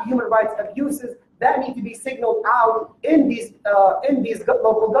that have human rights abuses that need to be signaled out in these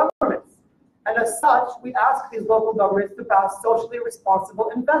local governments. And as such, we ask these local governments to pass socially responsible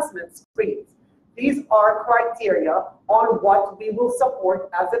investment screens. These are criteria on what we will support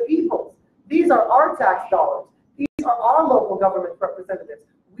as a people. These are our tax dollars. These are our local government representatives.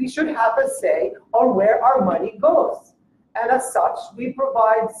 We should have a say on where our money goes. And as such, we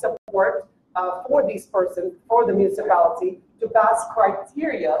provide support for these persons, for the municipality, to pass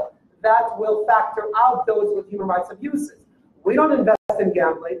criteria that will factor out those with human rights abuses. We don't invest in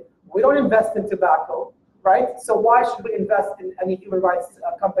gambling. We don't invest in tobacco, right? So why should we invest in any human rights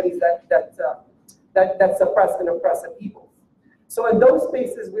companies that suppress and oppress people? So in those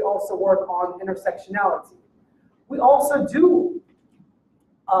spaces, we also work on intersectionality. We also do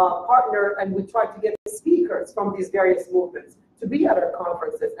partner, and we try to get speakers from these various movements to be at our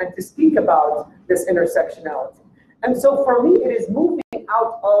conferences and to speak about this intersectionality. And so for me, it is moving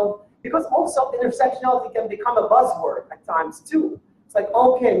out of, because also intersectionality can become a buzzword at times too. It's like,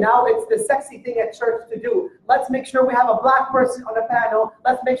 okay, now it's the sexy thing at church to do. Let's make sure we have a Black person on a panel.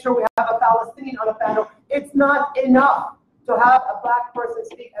 Let's make sure we have a Palestinian on a panel. It's not enough to have a Black person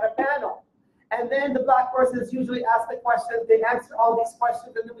speak at a panel. And then the Black person is usually asked the questions, they answer all these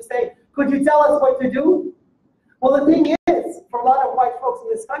questions, and then we say, could you tell us what to do? Well, the thing is, for a lot of white folks in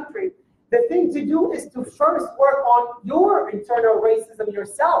this country, the thing to do is to first work on your internal racism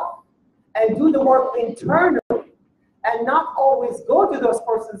yourself and do the work internally and not always go to those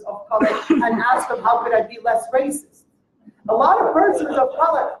persons of color and ask them, how could I be less racist? A lot of persons of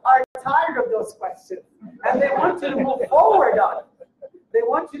color are tired of those questions and they want you to move forward on it. They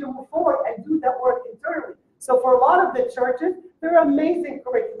want you to move forward and do that work internally. So for a lot of the churches, there are amazing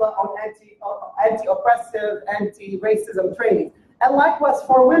curricula on anti-oppressive, anti-racism training. And likewise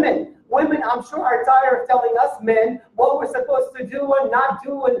for women. Women, I'm sure, are tired of telling us men what we're supposed to do and not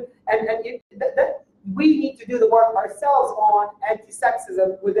do. We need to do the work ourselves on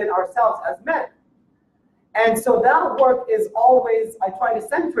anti-sexism within ourselves as men. And so that work is always, I try to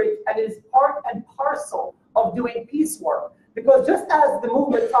center it, and it is part and parcel of doing peace work. Because just as the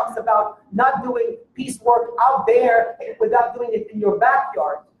movement talks about not doing peace work out there without doing it in your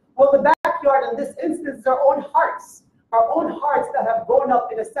backyard, well, the backyard in this instance is our own hearts that have grown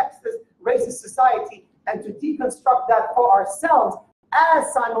up in a sexist, racist society, and to deconstruct that for ourselves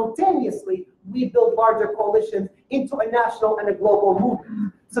as simultaneously we build larger coalitions into a national and a global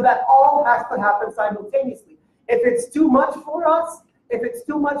movement. So that all has to happen simultaneously. If it's too much for us,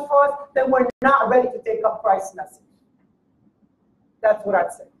 then we're not ready to take up Christ's message. That's what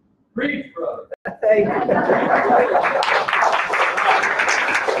I'd say. Preach, brother. Thank you.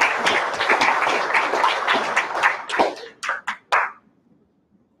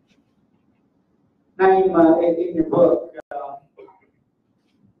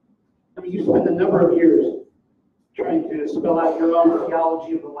 number of years trying to spell out your own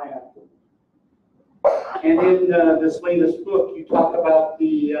theology of the land. And in this latest book, you talk about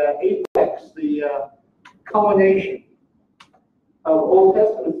the apex, the culmination of Old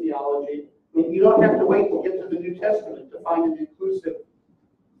Testament theology. You don't have to wait to get to the New Testament to find an inclusive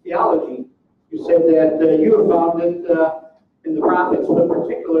theology. You said that you have found it in the prophets, but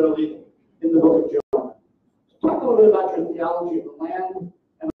particularly in the book of Jonah. So talk a little bit about your theology of the land,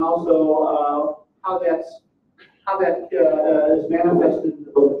 and also how that is manifested in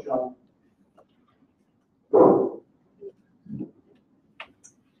the book of Jonah.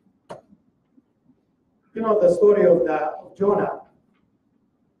 You know the story of Jonah.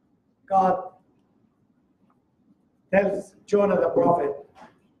 God tells Jonah the prophet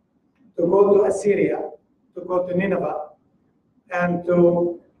to go to Assyria, to go to Nineveh, and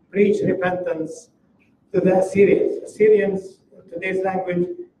to preach repentance to the Assyrians. Assyrians, in today's language,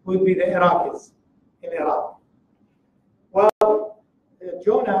 would be the Iraqis in Iraq. Well,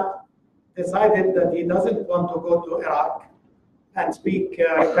 Jonah decided that he doesn't want to go to Iraq and speak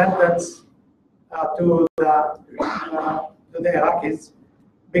repentance to the Iraqis,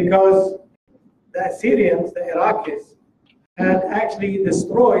 because the Assyrians, the Iraqis, had actually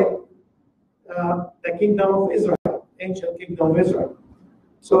destroyed the kingdom of Israel, ancient kingdom of Israel.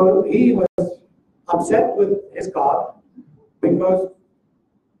 So he was upset with his God because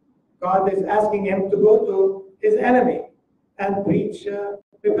God is asking him to go to his enemy and preach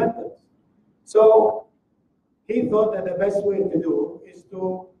repentance. So he thought that the best way to do is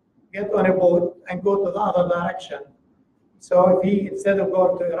to get on a boat and go to the other direction. So if he, instead of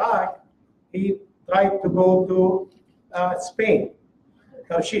going to Iraq, he tried to go to Spain,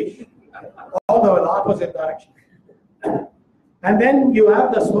 Tarshish, although the opposite direction. And then you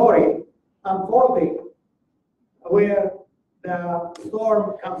have the story unfolding where the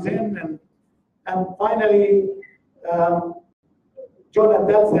storm comes in, and finally Jonah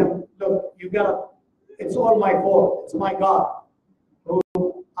tells him, look, it's all my fault. It's my God who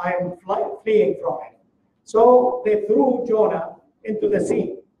I am fleeing from it. So they threw Jonah into the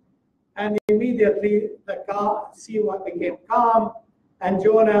sea. And immediately the sea became calm, and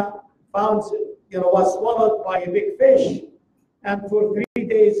Jonah was swallowed by a big fish. And for 3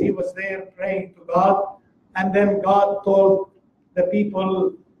 days he was there praying to God. And then God told the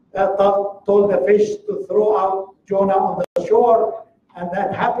people, told the fish to throw out Jonah on the shore. And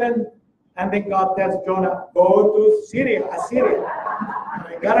that happened. And then God tells Jonah, go to Assyria.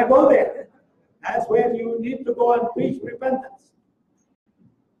 You gotta go there. That's where you need to go and preach repentance.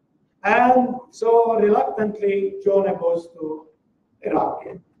 And so reluctantly, Jonah goes to Iraq,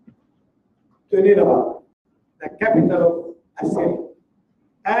 to Nineveh, the capital of Assyria.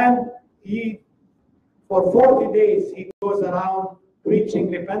 And for 40 days, he goes around preaching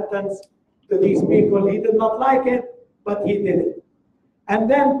repentance to these people. He did not like it, but he did it. And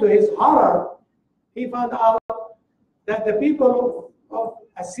then to his horror, he found out that the people of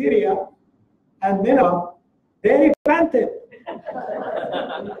Assyria and Nineveh, they repented.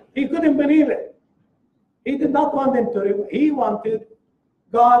 He couldn't believe it. He did not want them to repent. He wanted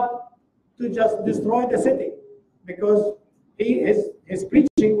God to just destroy the city, because his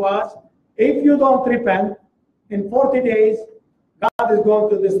preaching was, if you don't repent, in 40 days, God is going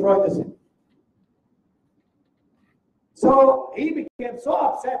to destroy the city. So he became so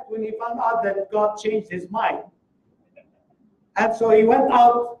upset when he found out that God changed his mind. And so he went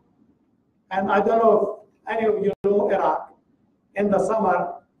out, and I don't know if any of you know Iraq. In the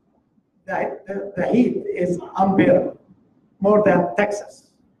summer, the heat is unbearable, more than Texas.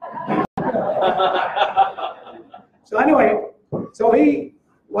 So anyway, so he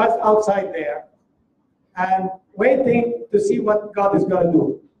was outside there and waiting to see what God is going to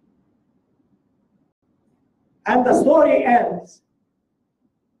do. And the story ends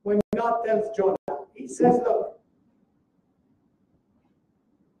when God tells Jonah, he says, look,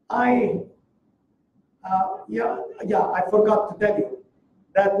 I forgot to tell you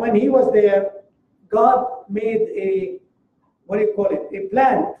that when he was there, God made a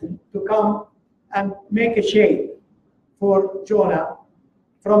plant to come and make a shade for Jonah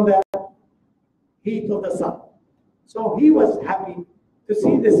from the heat of the sun. So he was happy to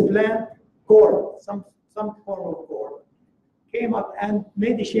see this plant, gourd, some form of gourd, came up and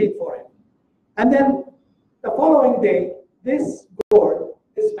made a shade for him. And then the following day, this gourd,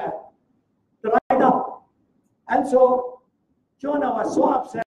 this plant, dried up. And so Jonah was so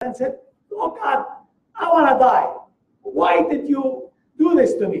upset and said, oh God, I want to die. Why did you do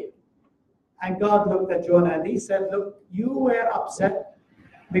this to me? And God looked at Jonah and he said, look, you were upset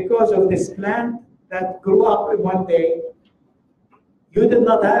because of this plant that grew up in one day You did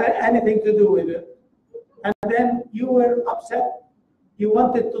not have anything to do with it. And then you were upset. You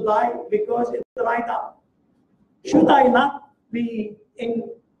wanted to die because it dried up. Should I not be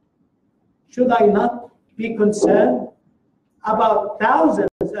concerned about thousands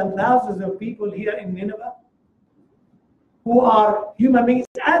and thousands of people here in Nineveh who are human beings,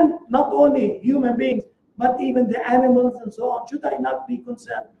 and not only human beings, but even the animals and so on? Should I not be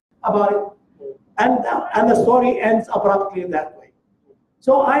concerned about it? And the story ends abruptly that way.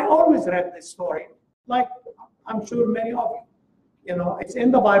 So I always read this story, like I'm sure many of you. You know, it's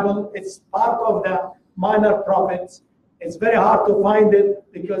in the Bible. It's part of the minor prophets. It's very hard to find it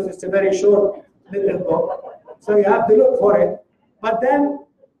because it's a very short little book. So you have to look for it. But then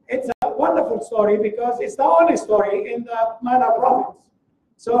it's a wonderful story because it's the only story in the minor prophets.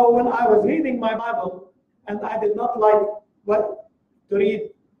 So when I was reading my Bible, and I did not like what to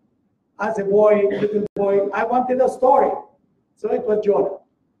read as a boy, little boy, I wanted a story. So it was Jonah.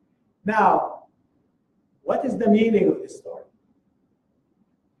 Now, what is the meaning of this story?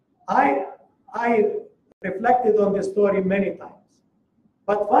 I reflected on this story many times.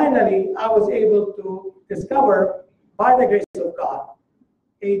 But finally, I was able to discover, by the grace of God,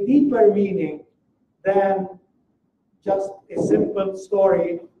 a deeper meaning than just a simple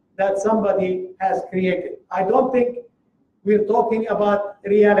story that somebody has created. I don't think we're talking about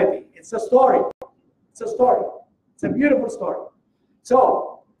reality. It's a story. It's a story. It's a beautiful story.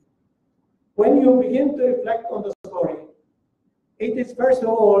 So, when you begin to reflect on the story, it is first of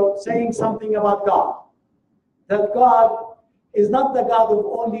all saying something about God. That God is not the God of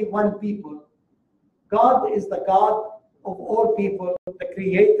only one people. God is the God of all people, the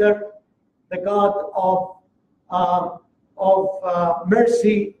creator, the God of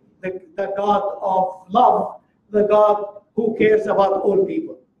mercy, the God of love, the God who cares about all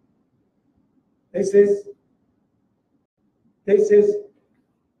people. This is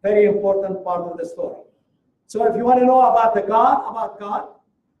very important part of the story. So if you want to know about God,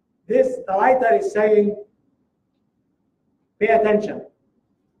 the writer is saying, pay attention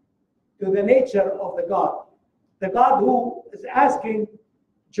to the nature of the God who is asking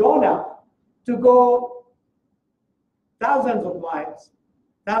Jonah to go thousands of miles,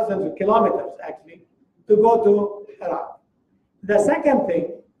 thousands of kilometers actually, to go to Iraq. The second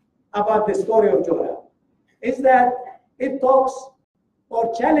thing about the story of Jonah is that it talks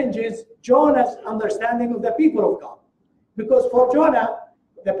or challenges Jonah's understanding of the people of God. Because for Jonah,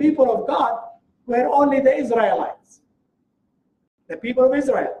 the people of God were only the Israelites, the people of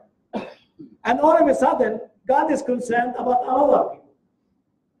Israel. And all of a sudden, God is concerned about another people.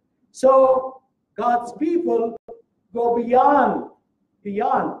 So God's people go beyond the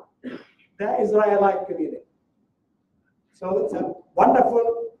Israelite community. So it's a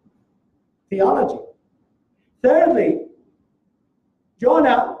wonderful theology. Thirdly,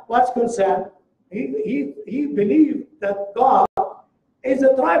 Jonah was concerned, he believed that God is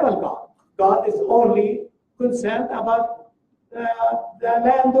a tribal God. God is only concerned about the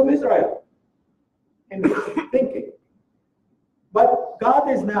land of Israel in his thinking. But God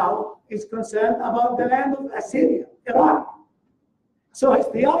is concerned about the land of Assyria, Iraq. So his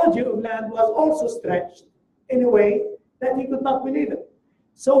theology of land was also stretched in a way that he could not believe it.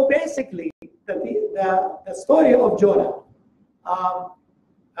 So basically, the story of Jonah,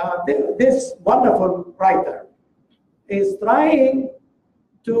 this wonderful writer is trying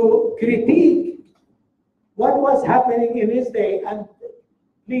to critique what was happening in his day. And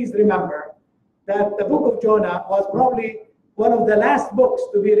please remember that the book of Jonah was probably one of the last books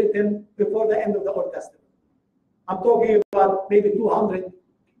to be written before the end of the Old Testament. I'm talking about maybe 200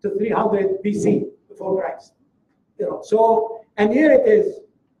 to 300 BC, before Christ. So, and here it is,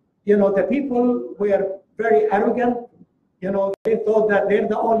 the people were very arrogant. They thought that they're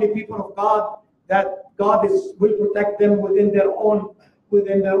the only people of God, that God will protect them within their own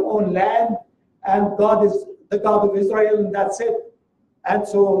land, and God is the God of Israel, and that's it. And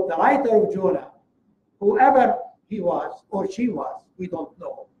so the writer of Jonah, whoever he was or she was, we don't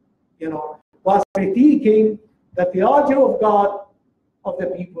know, was critiquing the theology of God, of the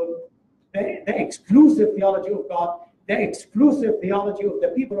people, the exclusive theology of God, the exclusive theology of the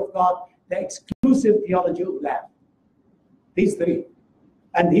people of God, the exclusive theology of land. These three.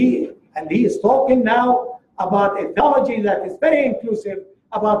 And he is talking now about a theology that is very inclusive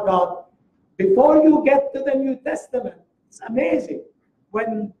about God. Before you get to the New Testament, it's amazing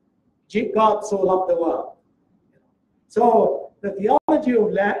when God so loved the world. So the theology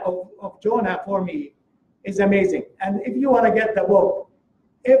of Jonah for me is amazing. And if you want to get the book,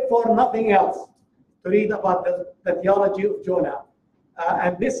 if for nothing else, to read about the theology of Jonah.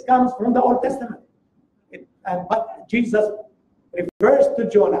 And this comes from the Old Testament. But Jesus refers to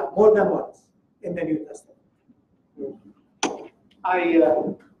Jonah more than once in the New Testament.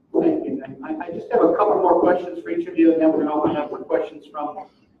 Thank you. I just have a couple more questions for each of you, and then we're going to open up for questions from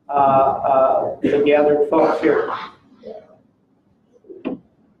the gathered folks here.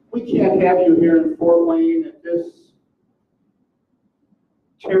 We can't have you here in Fort Wayne at this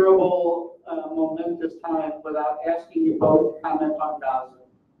terrible, momentous time without asking you both to comment on Gaza.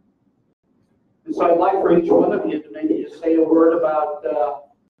 And so I'd like for each one of you to maybe just say a word about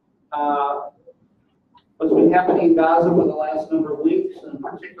what's been happening in Gaza for the last number of weeks, and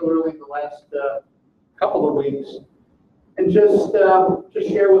particularly the last couple of weeks, and just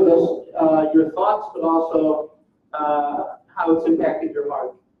share with us your thoughts, but also how it's impacted your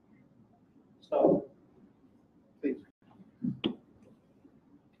heart. So, please.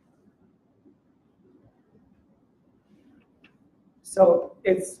 So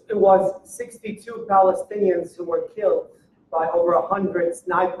it was 62 Palestinians who were killed by over 100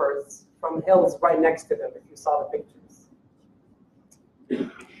 snipers from hills right next to them, if you saw the pictures.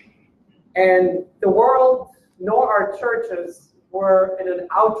 And the world, nor our churches, were in an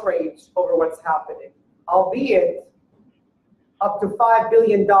outrage over what's happening, albeit up to $5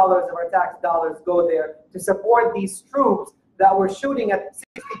 billion of our tax dollars go there to support these troops that were shooting at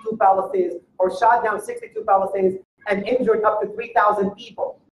 62 Palestinians or shot down 62 Palestinians and injured up to 3,000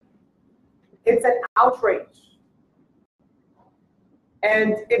 people. It's an outrage.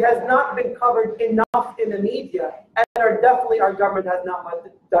 And it has not been covered enough in the media, and definitely our government has not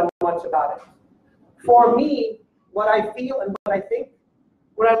done much about it. For me, what I feel and what I think,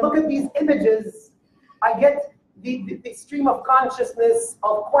 when I look at these images, I get the stream of consciousness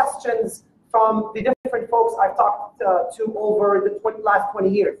of questions from the different folks I've talked to over the last 20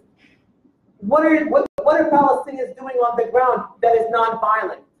 years. What are Palestinians doing on the ground that is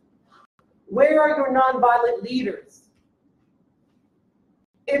nonviolent? Where are your nonviolent leaders?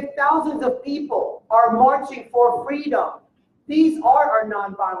 If thousands of people are marching for freedom, these are our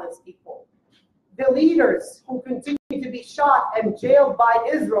nonviolent people. The leaders who continue to be shot and jailed by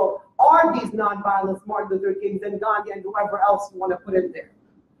Israel are these nonviolent Martin Luther Kings and Gandhi and whoever else you want to put in there.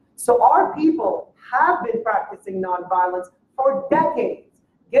 So our people have been practicing nonviolence for decades,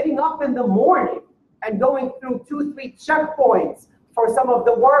 getting up in the morning and going through 2-3 checkpoints for some of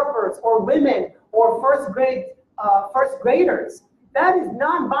the workers or women or first graders. That is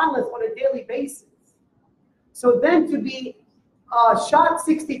nonviolence on a daily basis. So then to be shot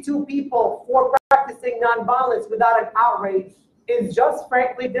 62 people for practicing nonviolence without an outrage is just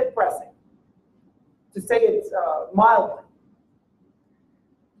frankly depressing, to say it mildly.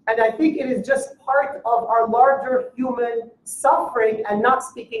 And I think it is just part of our larger human suffering and not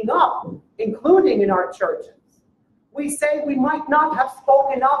speaking up, including in our churches. We say we might not have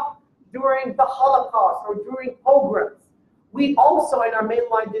spoken up during the Holocaust or during pogroms. We also, in our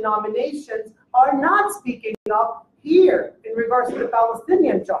mainline denominations, are not speaking up here in regards to the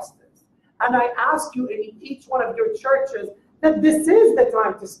Palestinian justice. And I ask you in each one of your churches that this is the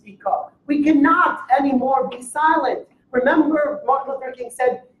time to speak up. We cannot anymore be silent. Remember, Martin Luther King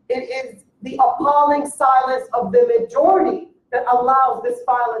said, it is the appalling silence of the majority that allows this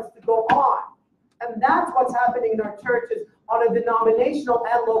violence to go on. And that's what's happening in our churches on a denominational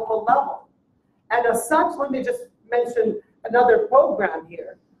and local level. And as such, let me just mention another program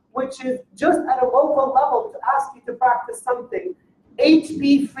here, which is just at a local level to ask you to practice something.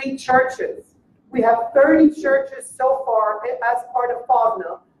 HP-free churches. We have 30 churches so far as part of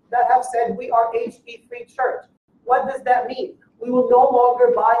FOSNA that have said we are HP-free church. What does that mean? We will no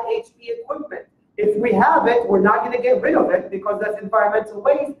longer buy HP equipment. If we have it, we're not going to get rid of it because that's environmental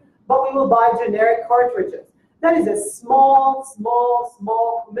waste, but we will buy generic cartridges. That is a small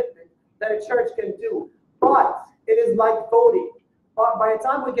commitment that a church can do. But it is like voting. But by the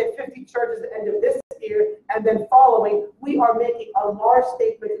time we get 50 churches at the end of this year and then following, we are making a large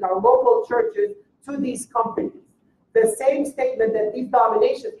statement in our local churches to these companies. The same statement that these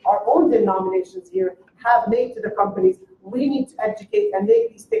denominations, our own denominations here, have made to the companies. We need to educate and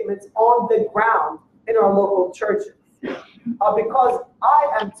make these statements on the ground in our local churches. Because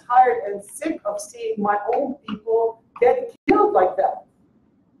I am tired and sick of seeing my own people get killed like that.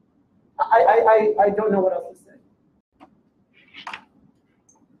 I don't know what else to say.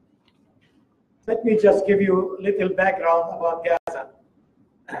 Let me just give you a little background about Gaza.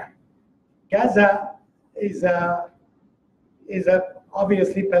 Gaza is a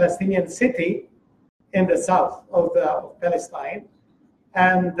obviously Palestinian city in the south of Palestine,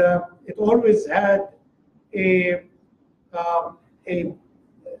 and it always had a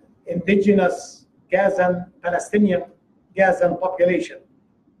indigenous Palestinian Gazan population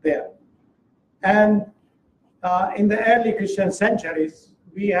there. And in the early Christian centuries,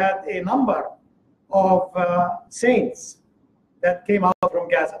 we had a number of saints that came out from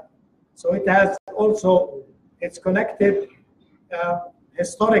Gaza. So it has also, it's connected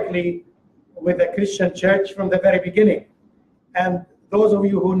historically with the Christian church from the very beginning. And those of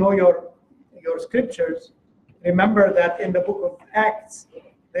you who know your scriptures, remember that in the book of Acts,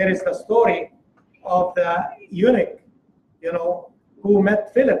 there is the story of the eunuch, who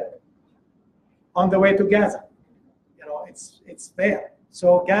met Philip on the way to Gaza. It's there.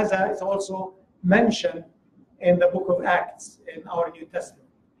 So Gaza is also mentioned in the book of Acts in our New Testament.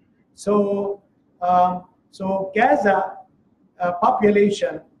 So Gaza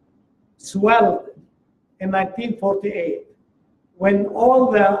population swelled in 1948 when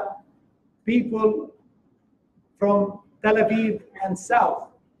all the people from Tel Aviv and south,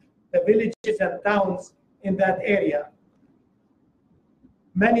 the villages and towns in that area,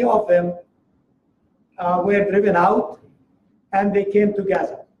 many of them were driven out and they came to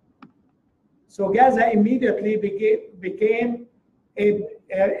Gaza. So Gaza immediately became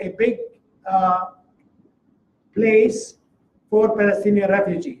a big place for Palestinian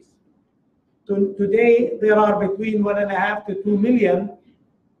refugees. Today, there are between 1.5 to 2 million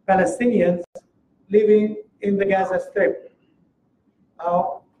Palestinians living in the Gaza Strip.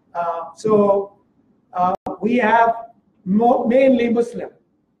 We have mainly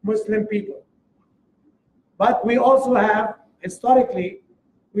Muslim people. But we also have, historically,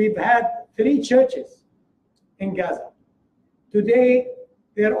 we've had 3 churches in Gaza. Today,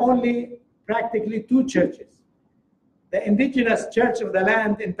 there are only practically 2 churches. The indigenous church of the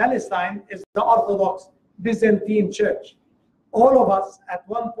land in Palestine is the Orthodox Byzantine Church. All of us, at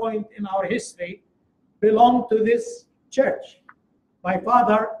one point in our history, belonged to this church. My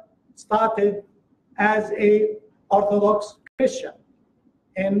father started as an Orthodox Christian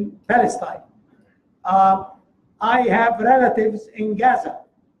in Palestine. I have relatives in Gaza.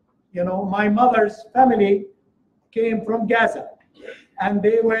 My mother's family came from Gaza, and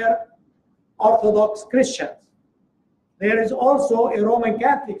they were Orthodox Christians. There is also a Roman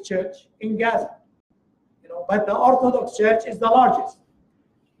Catholic Church in Gaza, but the Orthodox Church is the largest.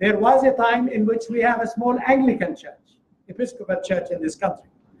 There was a time in which we have a small Anglican Church, Episcopal Church in this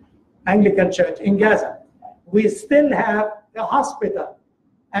country, Anglican Church in Gaza. We still have a hospital,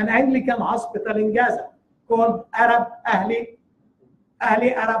 an Anglican hospital in Gaza called Ahli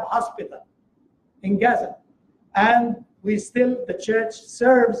Arab Hospital in Gaza. And the church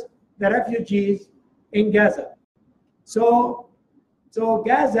serves the refugees in Gaza. So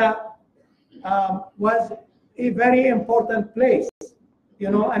Gaza was a very important place,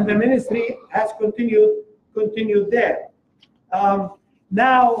 and the ministry has continued there.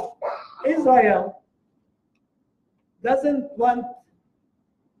 Now, Israel doesn't want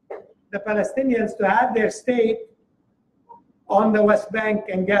the Palestinians to have their state on the West Bank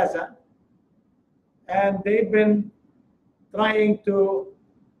and Gaza, and they've been trying to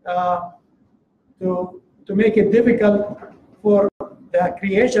make it difficult for the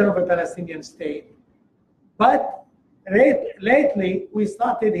creation of a Palestinian state. But lately, we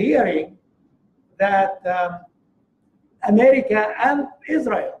started hearing that America and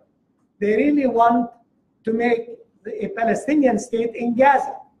Israel, they really want to make a Palestinian state in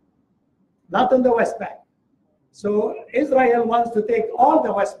Gaza, not on the West Bank. So Israel wants to take all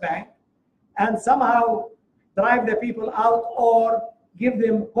the West Bank and somehow drive the people out or give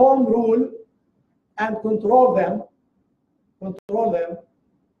them home rule and control them.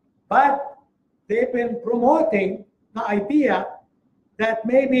 But they've been promoting the idea that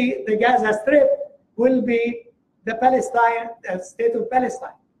maybe the Gaza Strip will be the state of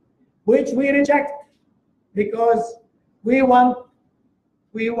Palestine, which we reject because we want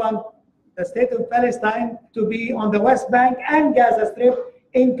the state of Palestine to be on the West Bank and Gaza Strip,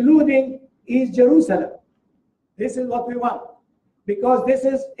 including East Jerusalem. This is what we want, because this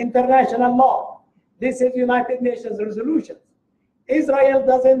is international law. This is United Nations resolutions. Israel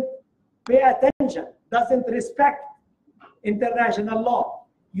doesn't pay attention, doesn't respect international law.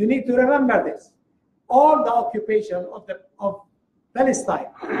 You need to remember this. All the occupation of Palestine,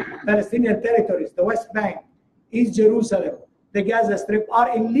 Palestinian territories, the West Bank, East Jerusalem, the Gaza Strip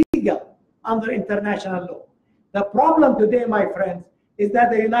are illegal under international law. The problem today, my friends, is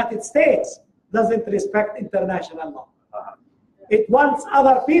that the United States doesn't respect international law. It wants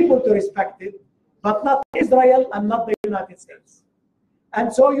other people to respect it, but not Israel and not the United States.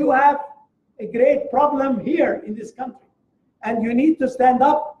 And so you have a great problem here in this country. And you need to stand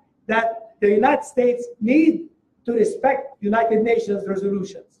up that the United States need to respect United Nations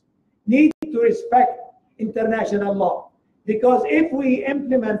resolutions, need to respect international law. Because if we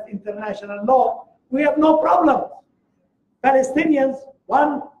implement international law, we have no problem. Palestinians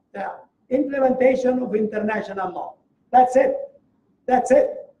want the implementation of international law. That's it. That's it.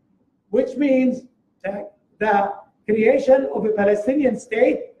 Which means the creation of a Palestinian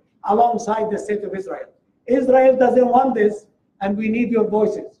state alongside the state of Israel. Israel doesn't want this, and we need your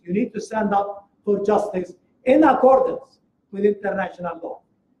voices. You need to stand up for justice in accordance with international law.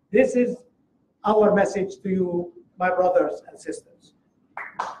 This is our message to you, my brothers and sisters.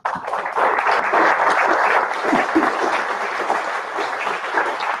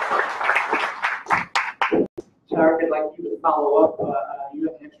 Tarek, I'd like you to follow up. You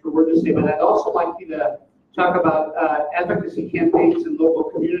have an extra word to say, but I'd also like you to talk about advocacy campaigns in local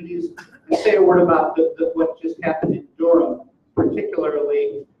communities and say a word about what just happened in Durham,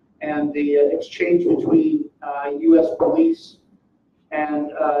 particularly, and the exchange between U.S. police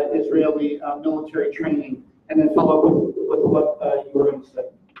and Israeli military training, and then follow up with what you were going to say.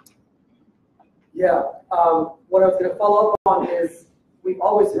 Yeah, what I was going to follow up on is we've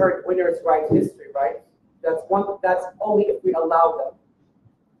always heard winners write history, right? That's only if we allow them.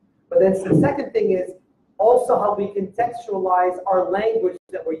 But then the second thing is also how we contextualize our language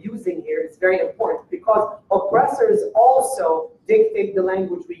that we're using here is very important, because oppressors also dictate the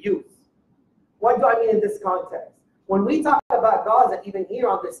language we use. What do I mean in this context? When we talk about Gaza, even here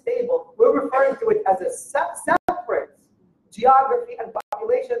on this table, we're referring to it as a separate geography and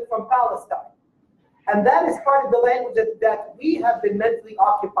population from Palestine. And that is part of the language that we have been mentally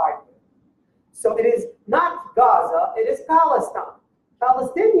occupied with. So it is not Gaza, it is Palestine.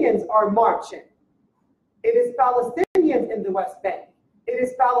 Palestinians are marching. It is Palestinians in the West Bank. It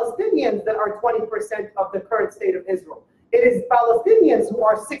is Palestinians that are 20% of the current state of Israel. It is Palestinians who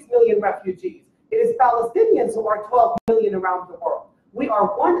are 6 million refugees. It is Palestinians who are 12 million around the world. We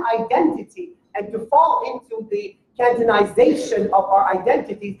are one identity, and to fall into the cantonization of our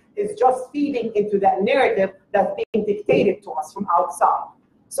identities is just feeding into that narrative that's being dictated to us from outside.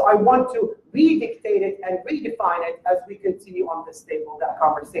 So I want to redictate it and redefine it as we continue on this table, that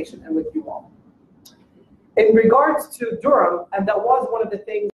conversation, and with you all. In regards to Durham, and that was one of the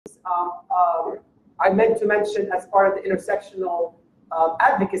things I meant to mention as part of the intersectional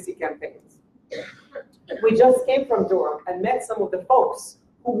advocacy campaigns. We just came from Durham and met some of the folks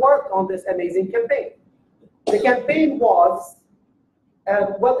who worked on this amazing campaign. The campaign was,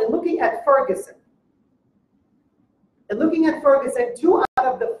 well, in looking at Ferguson, 2 out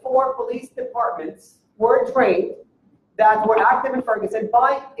of the 4 police departments were trained that were active in Ferguson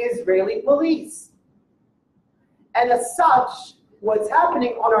by Israeli police. And as such, what's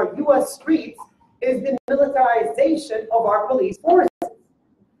happening on our U.S. streets is the militarization of our police forces.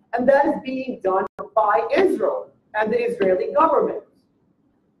 And that is being done by Israel and the Israeli government.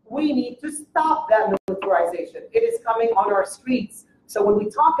 We need to stop that militarization. It is coming on our streets. So when we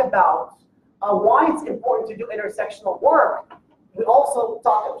talk about why it's important to do intersectional work, we also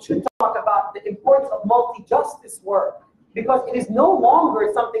should talk about the importance of multi-justice work, because it is no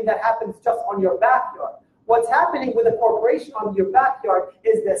longer something that happens just on your backyard. What's happening with a corporation on your backyard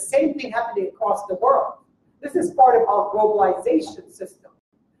is the same thing happening across the world. This is part of our globalization system.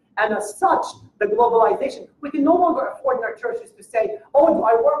 And as such, the globalization, we can no longer afford in our churches to say, oh, do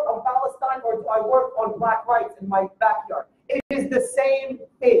I work on Palestine or do I work on black rights in my backyard? It is the same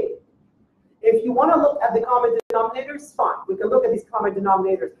thing. If you want to look at the common denominators, fine. We can look at these common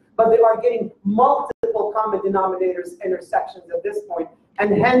denominators, but they are getting multiple common denominators intersections at this point,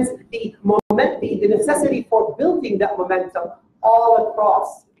 and hence the necessity for building that momentum all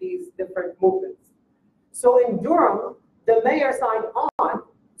across these different movements. So in Durham, the mayor signed on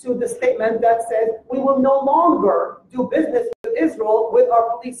to the statement that says we will no longer do business with Israel with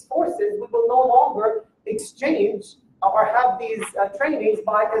our police forces. We will no longer exchange or have these trainings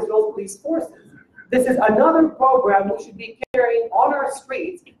by Israel's police forces. This is another program we should be carrying on our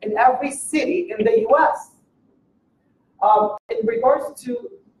streets in every city in the U.S. In regards to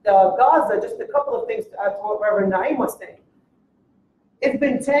Gaza, just a couple of things to add to what Reverend Naim was saying. It's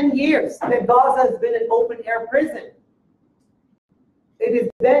been 10 years that Gaza has been an open-air prison. It has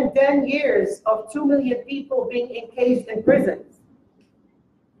been 10 years of 2 million people being encaged in prisons.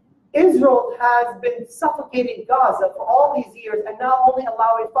 Israel has been suffocating Gaza for all these years and now only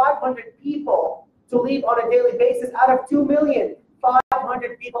allowing 500 people to leave on a daily basis out of 2 million.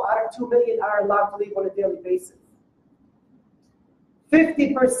 500 people out of 2 million are allowed to leave on a daily basis.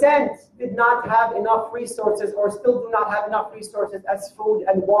 50% did not have enough resources or still do not have enough resources as food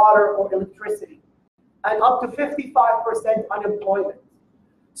and water or electricity. And up to 55% unemployment.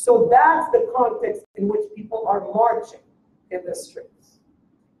 So that's the context in which people are marching in the streets.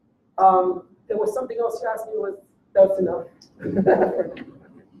 There was something else you asked me, that's enough.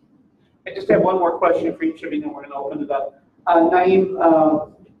 I just have one more question for each of you, and we're going to open it up. Naim,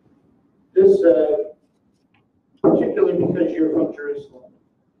 this particularly because you're from Jerusalem,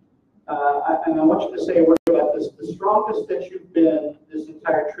 and I want you to say a word about this. The strongest that you've been this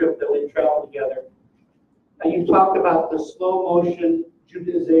entire trip that we've traveled together, and you talked about the slow motion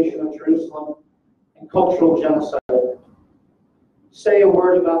Judaization of Jerusalem and cultural genocide. Say a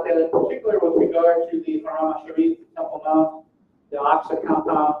word about that, in particular with regard to the Haram al-Sharif, the Temple Mount, the Aqsa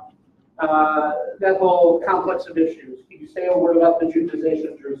compound, that whole complex of issues. Can you say a word about the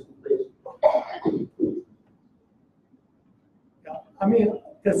Judaization of Jerusalem, please? Yeah, I mean,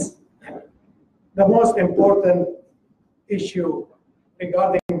 the most important issue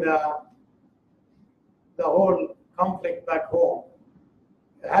regarding the whole conflict back home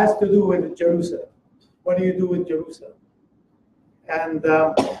has to do with Jerusalem. What do you do with Jerusalem? And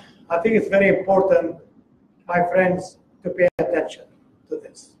I think it's very important, my friends, to pay attention to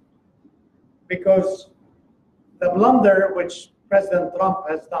this. Because the blunder which President Trump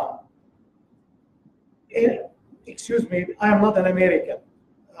has done, excuse me, I am not an American,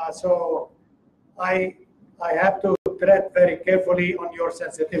 so I have to tread very carefully on your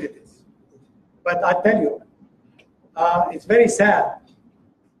sensitivities. But I tell you, it's very sad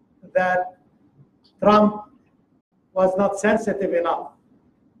that Trump was not sensitive enough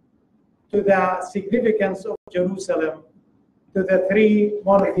to the significance of Jerusalem to the three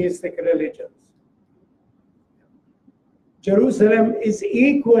monotheistic religions. Jerusalem is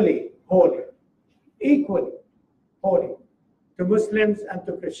equally holy to Muslims and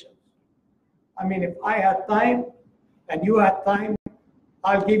to Christians. I mean, if I had time and you had time,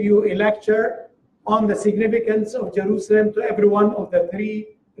 I'll give you a lecture on the significance of Jerusalem to every one of the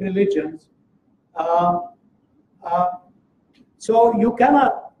three religions. So you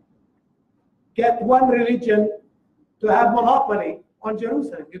cannot get one religion to have monopoly on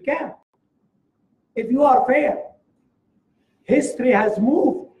Jerusalem. You can't. If you are fair, history has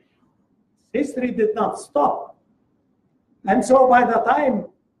moved. History did not stop. And so by the time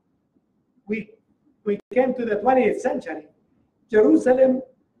we came to the 20th century, Jerusalem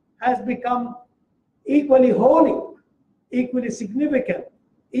has become equally holy, equally significant,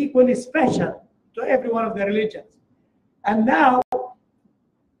 equally special to every one of the religions. And now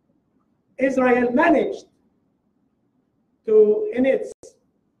Israel managed to, in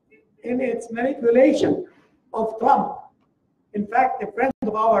its manipulation of Trump. In fact, a friend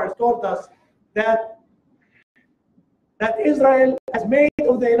of ours told us that Israel has made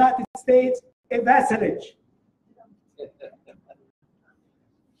of the United States a vassalage.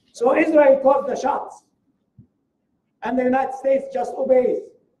 So Israel calls the shots, and the United States just obeys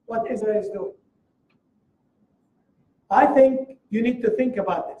what Israel is doing. I think you need to think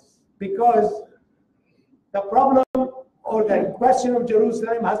about this, because the problem or the question of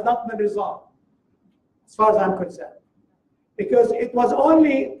Jerusalem has not been resolved, as far as I'm concerned, because it was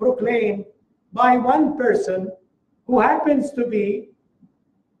only proclaimed by one person who happens to be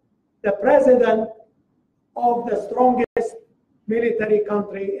the president of the strongest military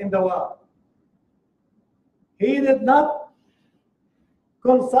country in the world. He did not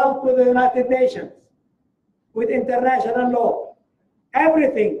consult with the United Nations, with international law.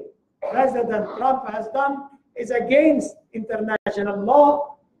 Everything President Trump has done is against international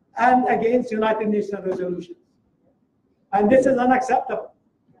law and against United Nations resolutions. And this is unacceptable.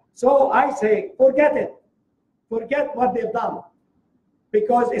 So I say, forget it. Forget what they've done,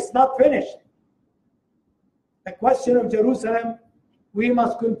 because it's not finished. The question of Jerusalem, we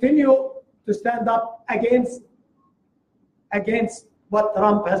must continue to stand up against what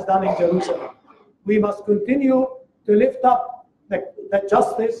Trump has done in Jerusalem. We must continue to lift up the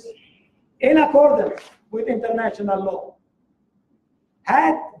justice in accordance with international law.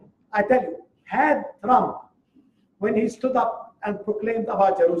 Had Trump, when he stood up and proclaimed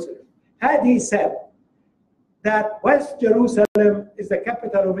about Jerusalem, had he said that West Jerusalem is the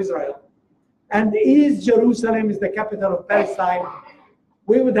capital of Israel and East Jerusalem is the capital of Palestine,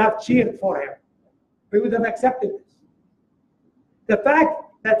 we would have cheered for him. We would have accepted this. The fact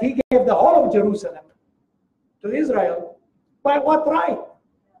that he gave the whole of Jerusalem to Israel, by what right?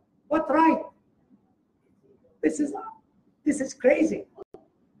 What right? This is crazy.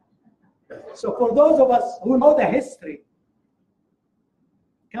 So for those of us who know the history,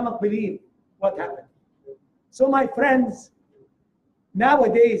 cannot believe what happened. So my friends,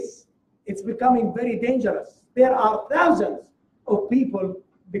 nowadays it's becoming very dangerous. There are thousands of people,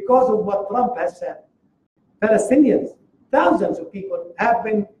 because of what Trump has said, Palestinians, thousands of people have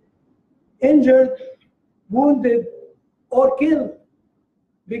been injured, wounded, or killed,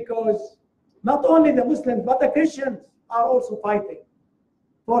 because not only the Muslims but the Christians are also fighting.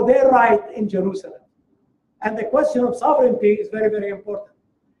 for their right in Jerusalem. And the question of sovereignty is very, very important.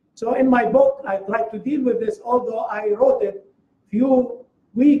 So in my book, I tried to deal with this, although I wrote it few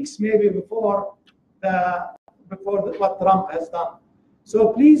weeks maybe before what Trump has done.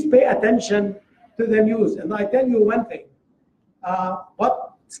 So please pay attention to the news. And I tell you one thing,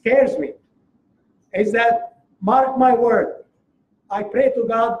 what scares me is that, mark my word, I pray to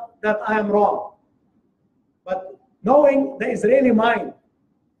God that I am wrong. But knowing the Israeli mind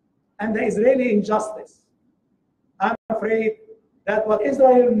and the Israeli injustice, I'm afraid that what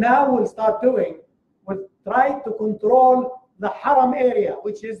Israel now will start doing will try to control the Haram area,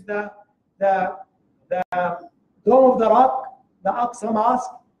 which is the Dome of the Rock, the Aqsa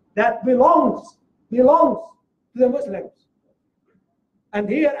Mosque, that belongs to the Muslims. And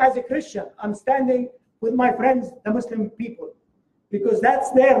here, as a Christian, I'm standing with my friends, the Muslim people, because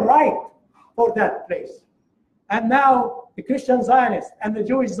that's their right for that place. And now the Christian Zionists and the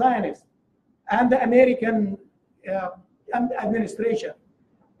Jewish Zionists and the American administration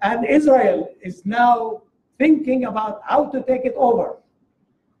and Israel is now thinking about how to take it over.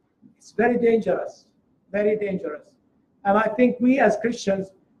 It's very dangerous, very dangerous. And I think we as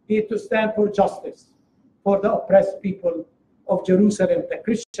Christians need to stand for justice for the oppressed people of Jerusalem, the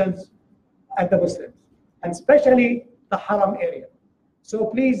Christians and the Muslims, and especially the Haram area. So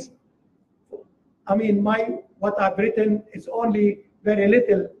please, I mean, what I've written is only very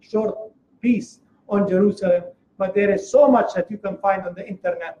little short piece on Jerusalem, but there is so much that you can find on the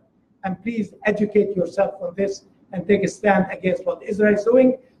internet. And please educate yourself on this and take a stand against what Israel is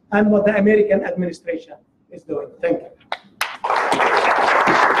doing and what the American administration is doing. Thank you.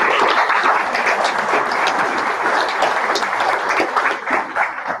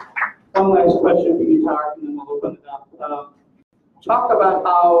 One last question for you, Tarek, and then we'll open it up. Talk about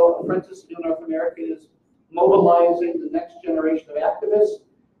how Palestine North America is mobilizing the next generation of activists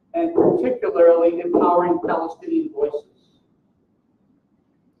and particularly empowering Palestinian voices.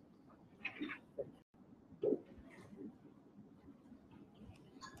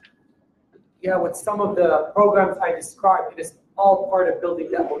 Yeah, with some of the programs I described, it is all part of building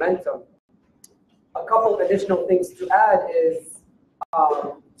that momentum. A couple of additional things to add is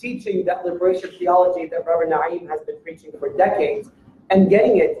teaching that liberation theology that Reverend Naim has been preaching for decades and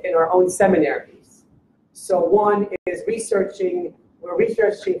getting it in our own seminaries. So one is we're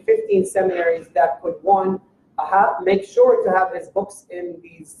researching 15 seminaries that could, one, make sure to have his books in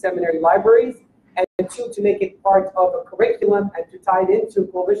these seminary libraries, and two, to make it part of a curriculum and to tie it into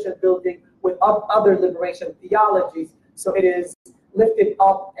coalition building with other liberation theologies. So it is lifted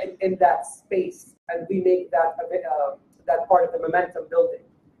up in that space, and we make that that part of the momentum building.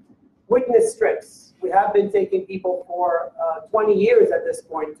 Witness trips. We have been taking people for 20 years at this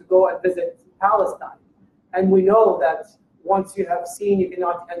point to go and visit Palestine. And we know that once you have seen, you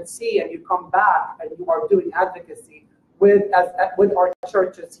cannot unsee, and you come back and you are doing advocacy with our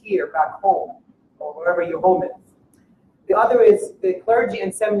churches here back home, or wherever your home is. The other is the Clergy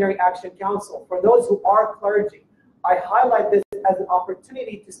and Seminary Action Council. For those who are clergy, I highlight this as an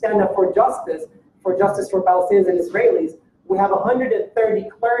opportunity to stand up for justice for Palestinians and Israelis. We have 130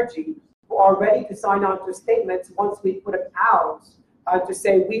 clergy who are ready to sign on to statements once we put it out to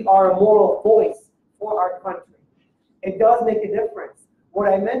say we are a moral voice for our country. It does make a difference.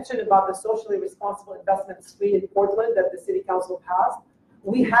 What I mentioned about the socially responsible investment screen in Portland that the city council passed,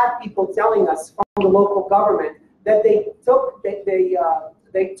 we had people telling us from the local government that they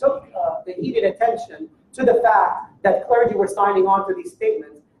heeded attention to the fact that clergy were signing on to these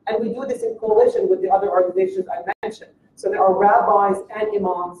statements. And we do this in coalition with the other organizations I mentioned. So there are rabbis and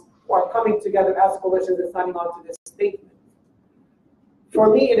imams who are coming together as coalitions and signing on to this statement. For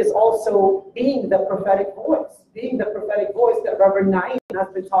me, it is also being the prophetic voice that Reverend Naim has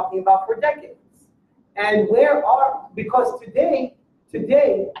been talking about for decades. And because today,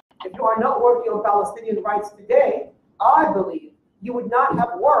 if you are not working on Palestinian rights today, I believe you would not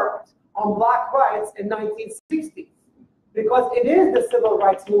have worked on black rights in 1960s, because it is the civil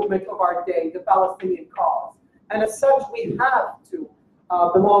rights movement of our day, the Palestinian cause. And as such, we have to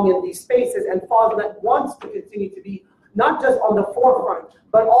belong in these spaces, and FOSNA wants to continue to be not just on the forefront,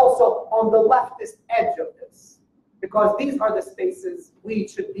 but also on the leftist edge of this, because these are the spaces we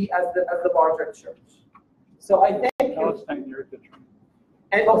should be as the larger church. So I thank you.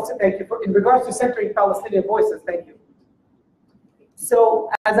 And also thank you in regards to centering Palestinian voices, thank you. So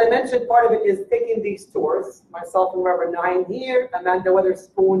as I mentioned, part of it is taking these tours, myself and Reverend Naim here, Amanda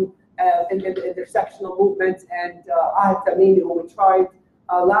Weatherspoon in the intersectional movement, and Ahad Tamimi, who we tried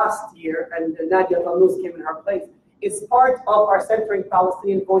last year, and Nadia Talnouz came in her place, is part of our centering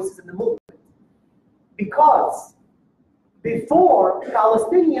Palestinian voices in the movement. Because Before,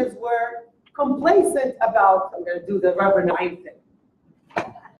 Palestinians were complacent about, I'm going to do the Reverend Naim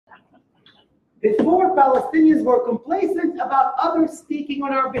thing. Before, Palestinians were complacent about others speaking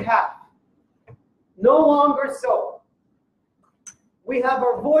on our behalf. No longer so. We have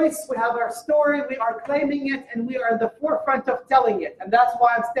our voice, we have our story, we are claiming it, and we are in the forefront of telling it. And that's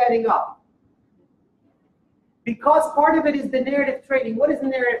why I'm standing up. Because part of it is the narrative training. What is the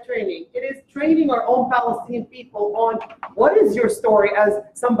narrative training? It is training our own Palestinian people on what is your story as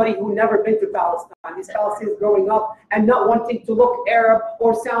somebody who never been to Palestine. These Palestinians growing up and not wanting to look Arab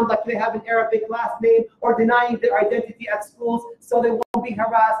or sound like they have an Arabic last name or denying their identity at schools so they won't be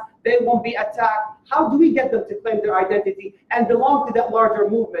harassed, they won't be attacked. How do we get them to claim their identity and belong to that larger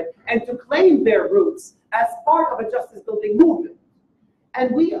movement and to claim their roots as part of a justice building movement?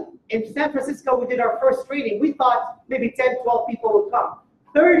 And we, in San Francisco, we did our first training. We thought maybe 10, 12 people would come.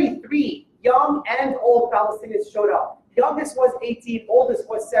 33 young and old Palestinians showed up. Youngest was 18, oldest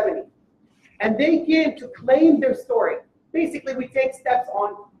was 70. And they came to claim their story. Basically, we take steps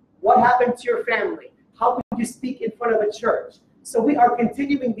on what happened to your family. How could you speak in front of a church? So we are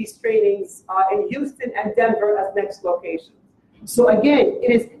continuing these trainings in Houston and Denver as next locations. So again,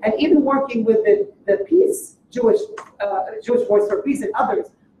 it is, and even working with the Peace, Jewish Voice for Peace and others,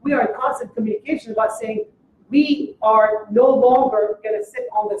 we are in constant communication about saying we are no longer going to sit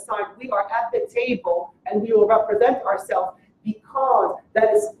on the side. We are at the table and we will represent ourselves because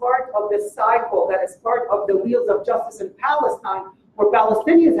that is part of the cycle, that is part of the wheels of justice in Palestine, where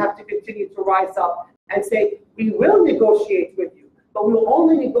Palestinians have to continue to rise up and say, we will negotiate with you, but we will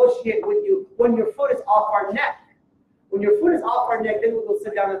only negotiate with you when your foot is off our neck. When your foot is off our neck, then we will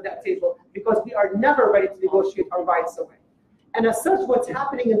sit down at that table because we are never ready to negotiate our rights away. And as such, what's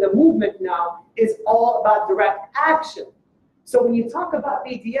happening in the movement now is all about direct action. So when you talk about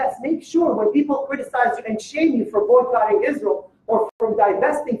BDS, make sure when people criticize you and shame you for boycotting Israel or from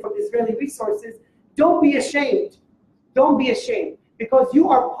divesting from Israeli resources, don't be ashamed. Don't be ashamed because you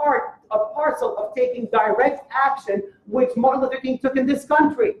are parcel of taking direct action, which Martin Luther King took in this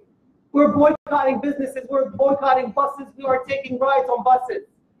country. We're boycotting businesses, we're boycotting buses, we are taking rides on buses.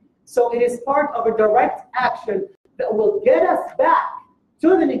 So it is part of a direct action that will get us back to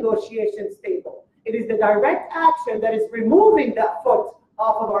the negotiations table. It is the direct action that is removing that foot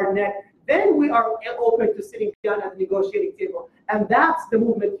off of our neck. Then we are open to sitting down at the negotiating table. And that's the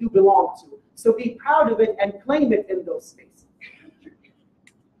movement you belong to. So be proud of it and claim it in those spaces.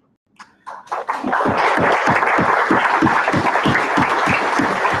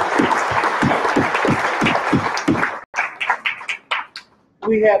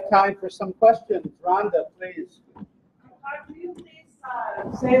 We have time for some questions. Rhonda, please. Could you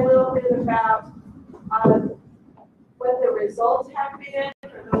please say a little bit about what the results have been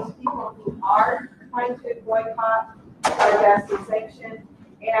for those people who are trying to boycott or divest and sanction,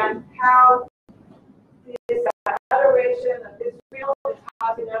 and how this adoration of Israel is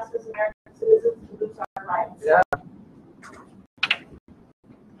causing us as American citizens to lose our rights? Yeah.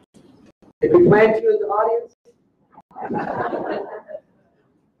 Did we plant you in the audience?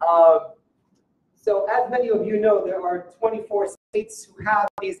 So as many of you know, there are 24 states who have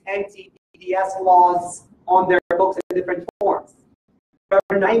these anti-BDS laws on their books in different forms.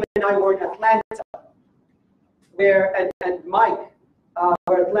 Reverend Naim and I were in Atlanta, and Mike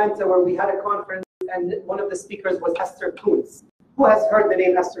were in Atlanta, where we had a conference, and one of the speakers was Esther Kuntz. Who has heard the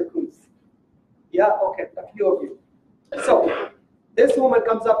name Esther Kuntz? Yeah, okay, a few of you. So this woman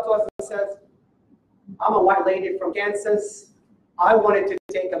comes up to us and says, I'm a white lady from Kansas. I wanted to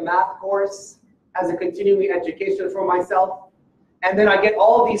take a math course as a continuing education for myself. And then I get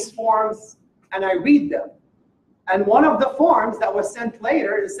all these forms and I read them. And one of the forms that was sent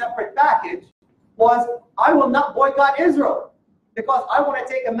later in a separate package was, I will not boycott Israel because I want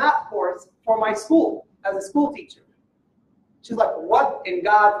to take a math course for my school as a school teacher. She's like, what in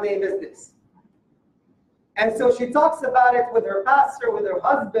God's name is this? And so she talks about it with her pastor, with her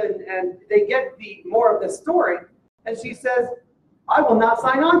husband, and they get more of the story. And she says, I will not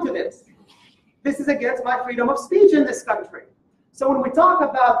sign on to this. This is against my freedom of speech in this country. So when we talk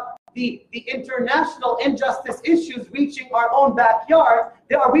about the international injustice issues reaching our own backyard,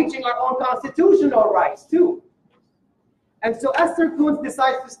 they are reaching our own constitutional rights too. And so Esther Kuntz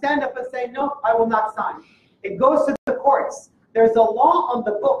decides to stand up and say, no, I will not sign. It goes to the courts. There's a law on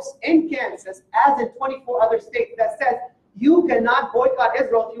the books in Kansas, as in 24 other states, that says you cannot boycott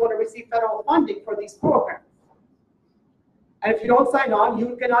Israel if you want to receive federal funding for these programs. And if you don't sign on,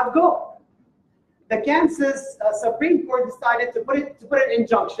 you cannot go. The Kansas Supreme Court decided to put an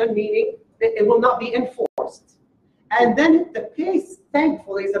injunction, meaning that it will not be enforced. And then the case,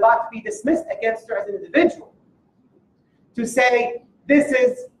 thankfully, is about to be dismissed against her as an individual. to say this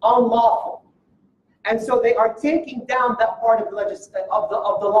is unlawful. And so they are taking down that part of the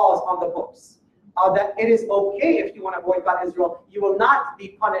laws on the books. That it is okay if you want to boycott Israel, you will not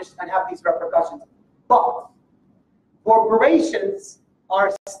be punished and have these repercussions. But corporations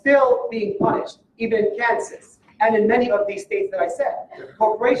are still being punished, even in Kansas and in many of these states that I said.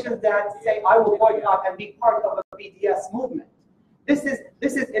 Corporations that say, I will boycott and be part of a BDS movement. This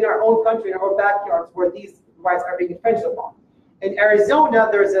is in our own country, in our backyards, where these rights are being infringed upon. In Arizona,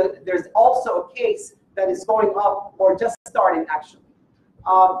 there's also a case that is going up, or just starting actually.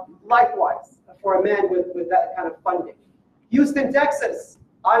 Likewise, for a man with that kind of funding. Houston, Texas,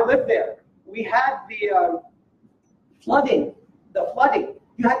 I lived there. We had the flooding.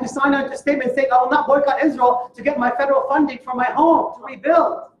 You had to sign a statement saying, I will not boycott Israel to get my federal funding for my home to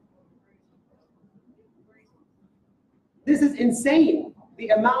rebuild. This is insane, the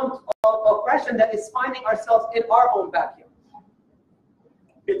amount of oppression that is finding ourselves in our own backyard.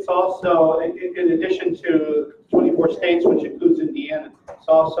 It's also, in addition to 24 states, which includes Indiana, it's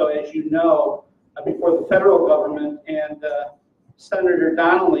also, as you know, before the federal government, and Senator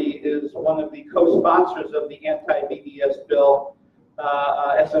Donnelly is one of the co-sponsors of the anti-BDS bill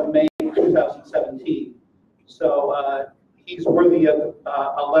as of May 2017. So he's worthy of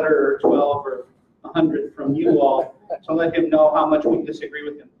a letter or 12 or 100 from you all to let him know how much we disagree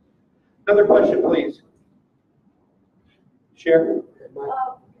with him. Another question, please. Share.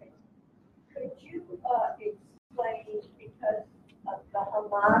 Could you explain, because the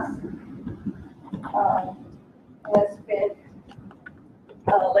Hamas has been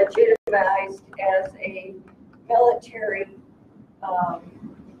legitimized as a military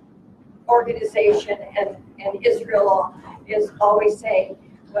organization, and Israel is always saying,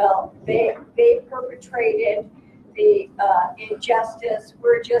 well, they perpetrated the injustice,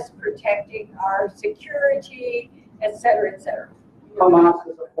 we're just protecting our security, et cetera, et cetera. Hamas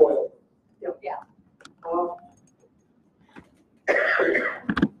is a foil. Yeah.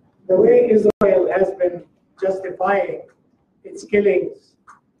 The way Israel has been justifying its killings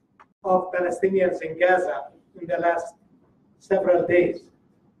of Palestinians in Gaza in the last several days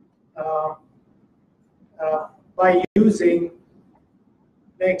by using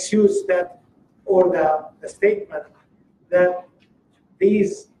the excuse that, or the statement that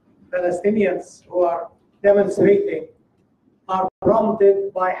these Palestinians who are demonstrating are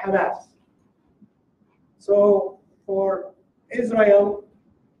prompted by Hamas. So for Israel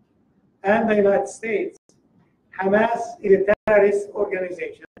and the United States, Hamas is a terrorist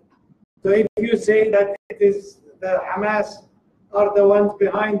organization. So if you say that it is the Hamas are the ones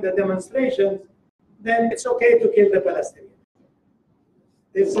behind the demonstrations, then it's okay to kill the Palestinians.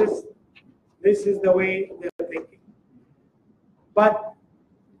 This is the way they're thinking. But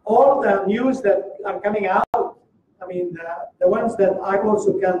all the news that are coming out, I mean, the ones that I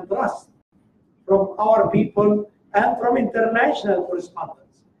also can trust from our people and from international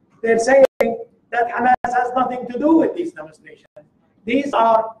correspondents, they're saying that Hamas has nothing to do with these demonstrations. These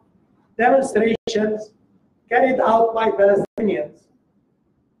are demonstrations carried out by Palestinians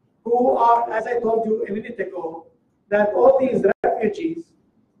who are, as I told you a minute ago, that all these refugees,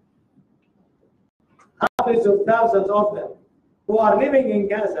 hundreds of thousands of them, who are living in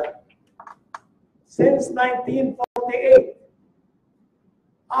Gaza since 1948,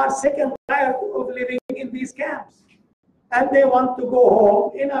 are sick and tired of living in these camps. And they want to go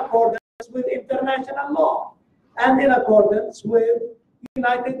home in accordance with international law and in accordance with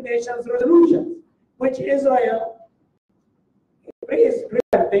United Nations resolutions, which Israel is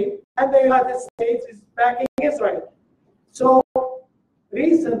preventing, and the United States is backing Israel. So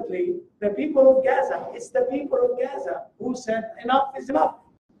recently, the people of Gaza, it's the people of Gaza who said enough is enough.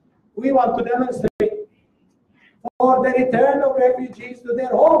 We want to demonstrate for the return of refugees to their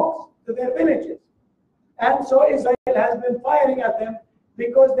homes, to their villages. And so Israel has been firing at them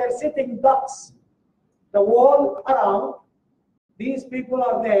because they're sitting ducks. The wall around, these people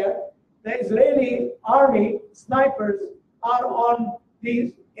are there. The Israeli army snipers are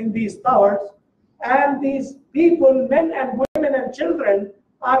in these towers, and these people, men and women and children,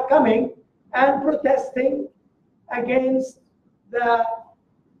 are coming and protesting against the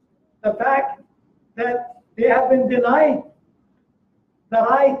fact that they have been denied the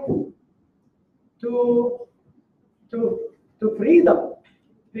right to freedom.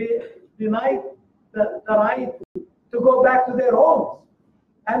 They denied the right to go back to their homes.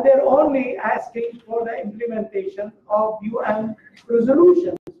 And they're only asking for the implementation of UN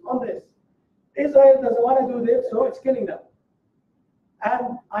resolutions on this. Israel doesn't want to do this, so it's killing them.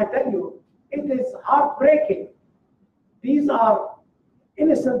 And I tell you, it is heartbreaking. These are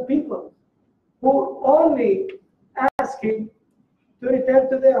innocent people who only ask asking to return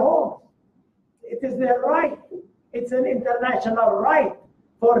to their homes. It is their right. It's an international right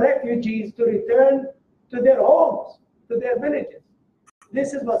for refugees to return to their homes, to their villages.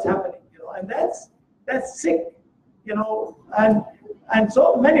 This is what's happening, and that's sick, and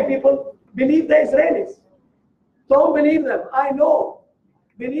so many people believe the Israelis. Don't believe them. I know.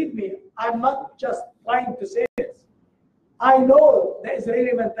 Believe me, I'm not just trying to say this. I know the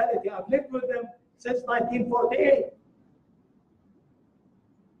Israeli mentality. I've lived with them since 1948.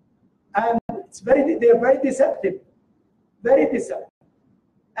 And they're very deceptive,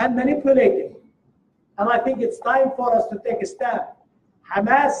 and manipulating. And I think it's time for us to take a stand.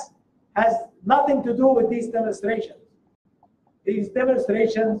 Hamas has nothing to do with these demonstrations. These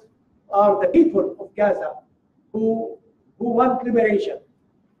demonstrations are the people of Gaza who want liberation.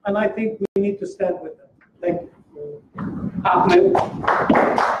 And I think we need to stand with them. Thank you. Ahmed.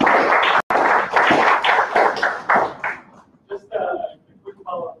 Just a quick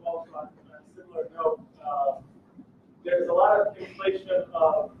follow-up also on a similar note. There's a lot of inflation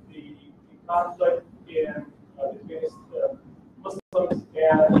of the conflict in between Muslims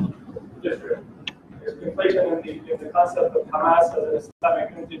and Israel. There's inflation in the concept of Hamas as an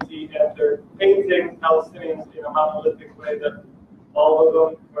Islamic entity, and they're painting Palestinians in a monolithic way that all of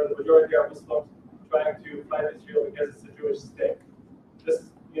them, or the majority, are Muslims trying to fight Israel because it's a Jewish state.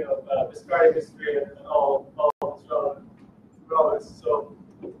 This, discarding history and all this relevance. So,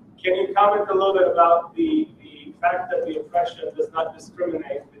 can you comment a little bit about the fact that the oppression does not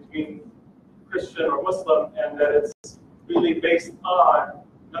discriminate between Christian or Muslim, and that it's really based on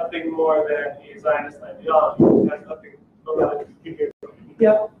nothing more than a Zionist ideology? It has nothing to do with it.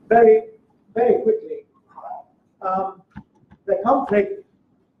 Yeah, very, very quickly. The conflict,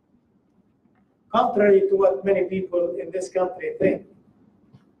 contrary to what many people in this country think,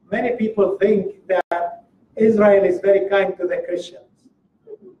 many people think that Israel is very kind to the Christians,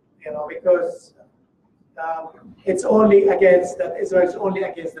 because it's only against that Israel is only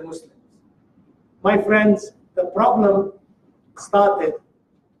against the Muslims. My friends, the problem started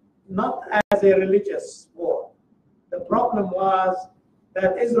not as a religious war. The problem was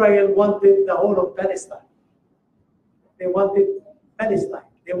that Israel wanted the whole of Palestine. They wanted Palestine.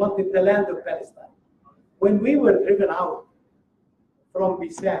 They wanted the land of Palestine. When we were driven out from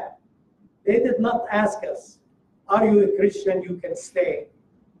Bisan, they did not ask us, are you a Christian, you can stay.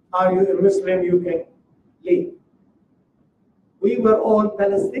 Are you a Muslim, you can leave. We were all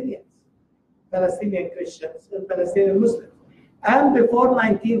Palestinians, Palestinian Christians and Palestinian Muslims. And before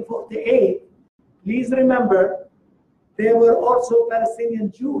 1948, please remember, there were also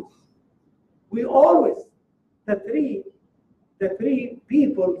Palestinian Jews. We always, the three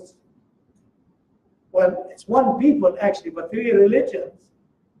peoples, well, it's one people actually, but three religions,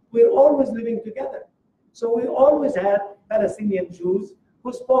 we're always living together. So we always had Palestinian Jews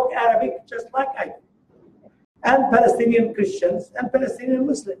who spoke Arabic just like I do, and Palestinian Christians and Palestinian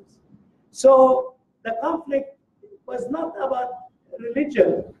Muslims. So the conflict was not about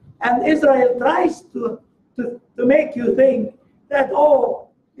religion. And Israel tries to make you think that,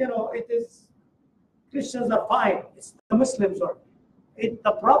 it is, Christians are fine, it's the Muslims are.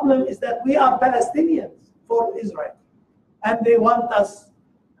 The problem is that we are Palestinians for Israel. And they want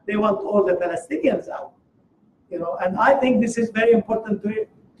all the Palestinians out. And I think this is very important to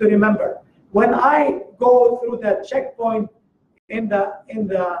remember. When I go through that checkpoint in the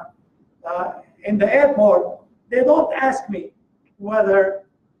airport, they don't ask me whether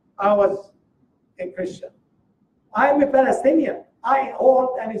I was a Christian. I'm a Palestinian. I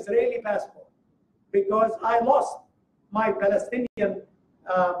hold an Israeli passport because I lost my Palestinian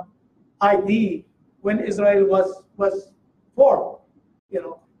ID when Israel was formed.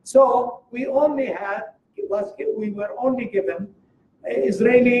 So we were only given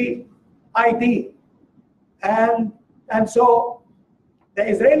Israeli ID, and so the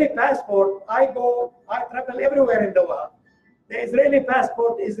Israeli passport, I travel everywhere in the world. The Israeli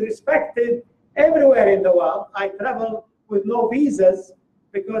passport is respected everywhere in the world. I travel with no visas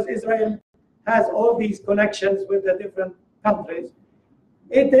because Israel has all these connections with the different countries.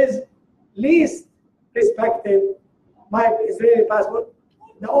 It is least respected, my Israeli passport.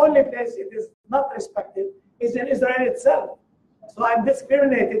 The only place it is not respected is in Israel itself. So I'm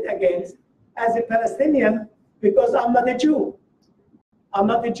discriminated against as a Palestinian because I'm not a Jew. I'm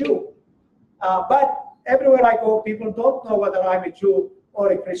not a Jew. But everywhere I go, people don't know whether I'm a Jew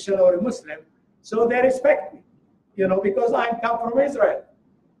or a Christian or a Muslim. So they respect me, because I come from Israel.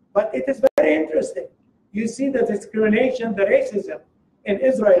 But it is very interesting. You see the discrimination, the racism in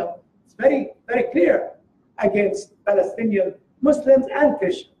Israel. It's very, very clear against Palestinian Muslims and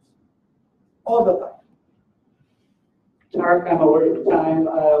Christians all the time. Tarek, I'm aware of the time.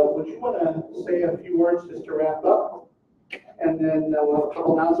 Would you want to say a few words just to wrap up? And then we'll have a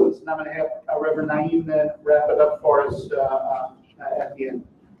couple announcements, and I'm going to have Reverend Naim then wrap it up for us at the end.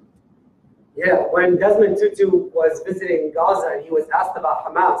 Yeah, when Desmond Tutu was visiting Gaza and he was asked about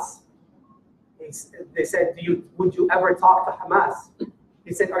Hamas, they said, would you ever talk to Hamas?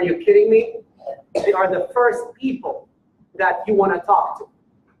 He said, are you kidding me? They are the first people that you want to talk to.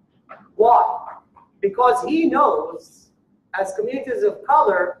 Why? Because he knows, as communities of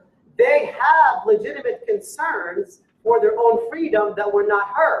color, they have legitimate concerns for their own freedom that were not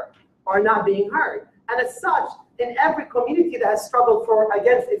heard or not being heard. And as such, in every community that has struggled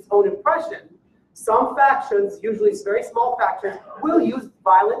against its own oppression, some factions, usually it's very small factions, will use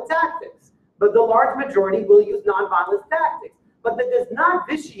violent tactics, but the large majority will use nonviolent tactics. But that does not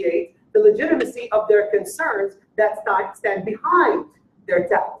vitiate the legitimacy of their concerns that stand behind their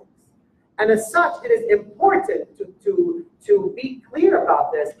tactics. And as such, it is important to be clear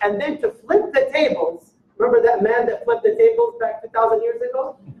about this and then to flip the tables. Remember that man that flipped the tables back 2,000 years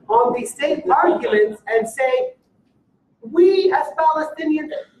ago? On these same arguments and say, we as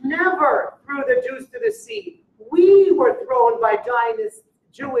Palestinians never threw the Jews to the sea. We were thrown by Zionist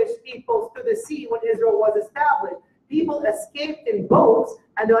Jewish peoples to the sea when Israel was established. People escaped in boats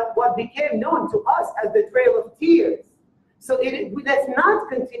and what became known to us as the Trail of Tears. So let's not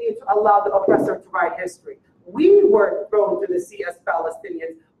continue to allow the oppressor to write history. We were thrown to the sea as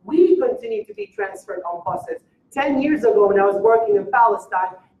Palestinians. We continue to be transferred on buses. 10 years ago, when I was working in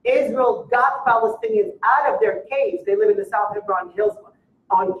Palestine, Israel got Palestinians out of their caves. They live in the South Hebron Hills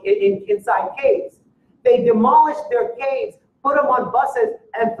inside caves. They demolished their caves, put them on buses,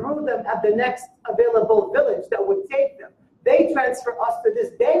 and threw them at the next available village that would take them. They transfer us to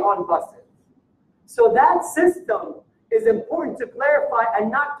this day on buses. So that system is important to clarify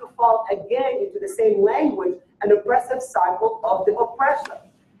and not to fall again into the same language and oppressive cycle of the oppression.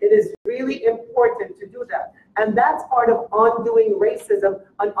 It is really important to do that. And that's part of undoing racism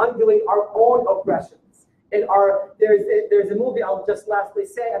and undoing our own oppressions. There's a movie I'll just lastly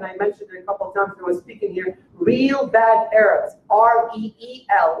say, and I mentioned it a couple of times when I was speaking here, Real Bad Arabs,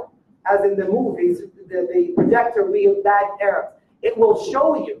 R-E-E-L, as in the movies, the projector Real Bad Arabs. It will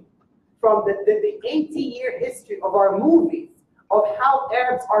show you from the 80-year history of our movies of how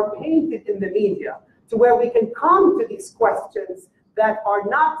Arabs are painted in the media to where we can come to these questions that are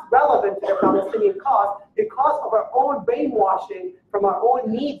not relevant to the Palestinian cause because of our own brainwashing from our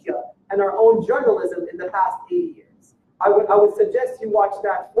own media and our own journalism in the past 80 years. I would suggest you watch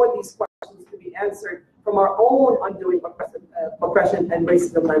that for these questions to be answered from our own undoing oppression and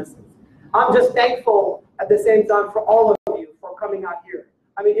racism lenses. I'm just thankful at the same time for all of you for coming out here.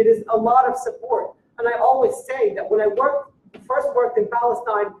 I mean, it is a lot of support. And I always say that when I first worked in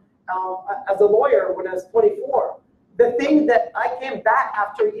Palestine as a lawyer when I was 24, the thing that I came back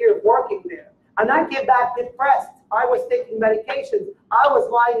after a year of working there, and I came back depressed. I was taking medications. I was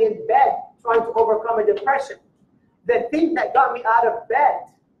lying in bed trying to overcome a depression. The thing that got me out of bed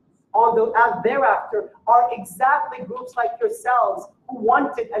thereafter are exactly groups like yourselves who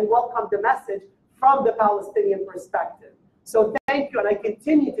wanted and welcomed the message from the Palestinian perspective. So thank you, and I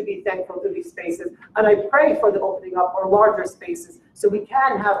continue to be thankful to these spaces, and I pray for the opening up of larger spaces so we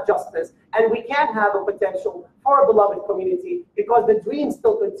can have justice and we can have a potential for a beloved community because the dream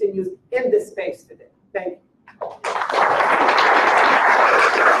still continues in this space today. Thank you.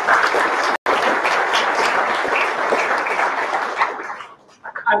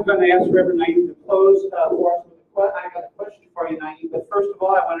 I'm going to ask Reverend Naim to close for us with I got a question for you, Naim. But first of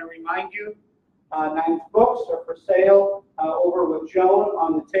all, I want to remind you, Naim's books are for sale over with Joan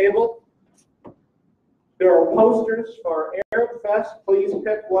on the table. There are posters for Arab Fest. Please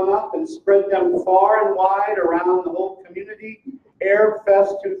pick one up and spread them far and wide around the whole community. Arab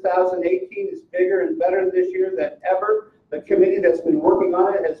Fest 2018 is bigger and better this year than ever. The committee that's been working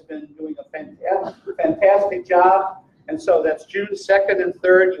on it has been doing a fantastic job. And so that's June 2nd and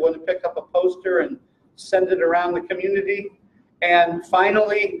 3rd. You want to pick up a poster and send it around the community. And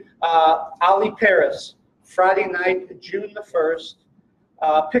finally, Ali Paris, Friday night, June the 1st.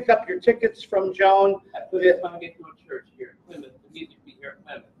 Pick up your tickets from Joan. Plymouth Church here at Plymouth. It needs to be here at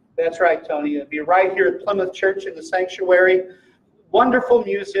Plymouth. That's right, Tony. It'll be right here at Plymouth Church in the sanctuary. Wonderful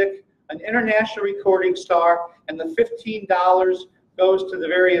music, an international recording star, and the $15 goes to the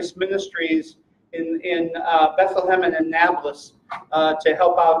various ministries in Bethlehem and in Nablus to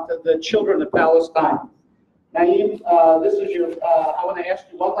help out the children of Palestine. Naim, this is your, I want to ask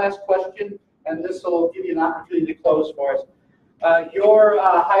you one last question, and this will give you an opportunity to close for us. Your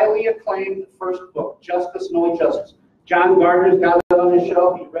highly acclaimed first book, Justice, No Justice. John Gardner's got it on his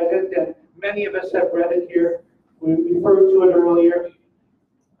shelf. He read it, and many of us have read it here. We referred to it earlier.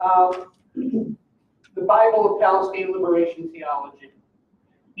 The Bible of Palestine Liberation Theology.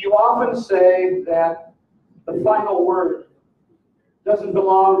 You often say that the final word doesn't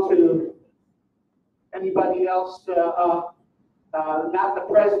belong to anybody else, not the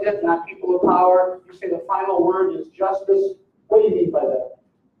president, not people of power. You say the final word is justice. What do you mean by that?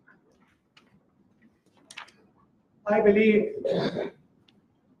 I believe,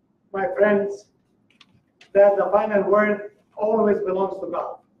 my friends, that the final word always belongs to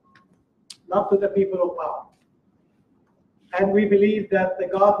God, not to the people of power. And we believe that the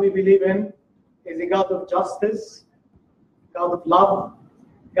God we believe in is a God of justice, God of love,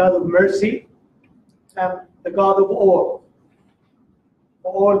 God of mercy, and the God of all,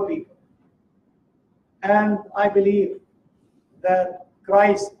 for all people. And I believe that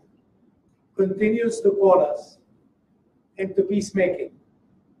Christ continues to call us into peacemaking.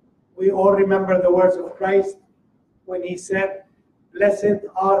 We all remember the words of Christ when he said, "Blessed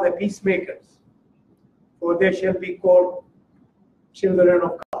are the peacemakers, for they shall be called children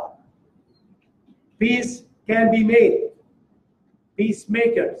of God." Peace can be made.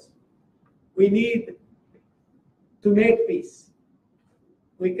 Peacemakers. We need to make peace.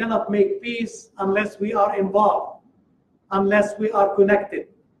 We cannot make peace unless we are involved, unless we are connected,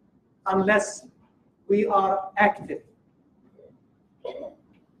 unless we are active.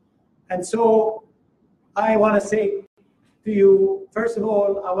 And so I want to say to you, first of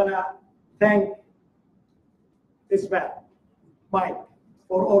all, I want to thank this man, Mike,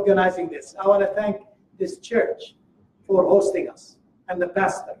 for organizing this. I want to thank this church for hosting us, and the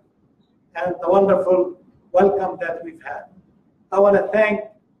pastor, and the wonderful welcome that we've had. I want to thank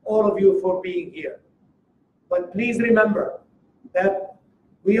all of you for being here. But please remember that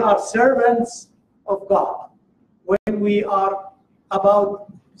we are servants of God when we are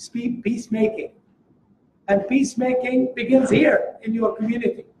about peacemaking. And peacemaking begins here in your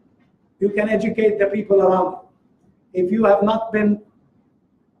community. You can educate the people around you. If you have not been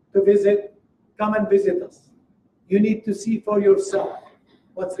to visit, come and visit us. You need to see for yourself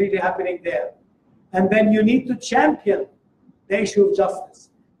what's really happening there. And then you need to champion the issue of justice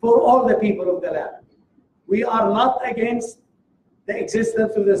for all the people of the land. We are not against the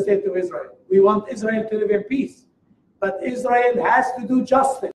existence of the state of Israel. We want Israel to live in peace. But Israel has to do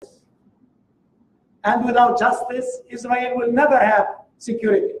justice. And without justice, Israel will never have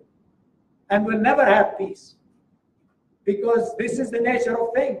security and will never have peace. Because this is the nature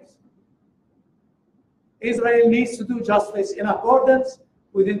of things. Israel needs to do justice in accordance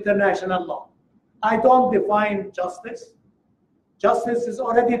with international law. I don't define justice. Justice is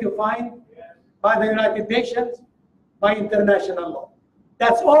already defined by the United Nations, by international law.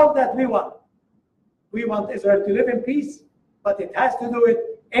 That's all that we want. We want Israel to live in peace, but it has to do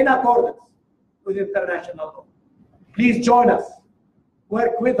it in accordance with international law. Please join us,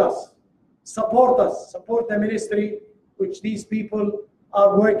 work with us, support the ministry which these people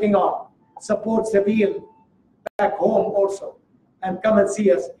are working on. Support Sabeel back home also, and come and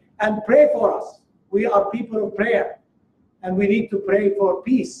see us, and pray for us. We are people of prayer, and we need to pray for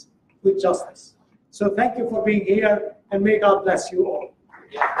peace with justice. So thank you for being here, and may God bless you all.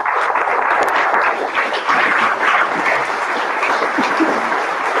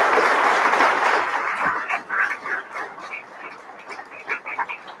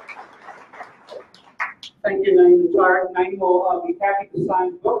 Thank you, Naim and Tarek. Naim will be happy to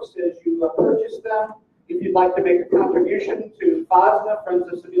sign books as you purchase them. If you'd like to make a contribution to FOSNA, Friends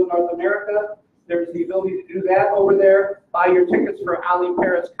of Sabeel North America, there's the ability to do that over there. Buy your tickets for Ali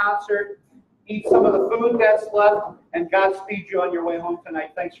Paris concert. Eat some of the food that's left, and Godspeed you on your way home tonight.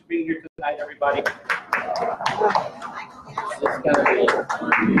 Thanks for being here tonight, everybody.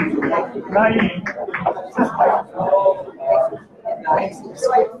 Naim.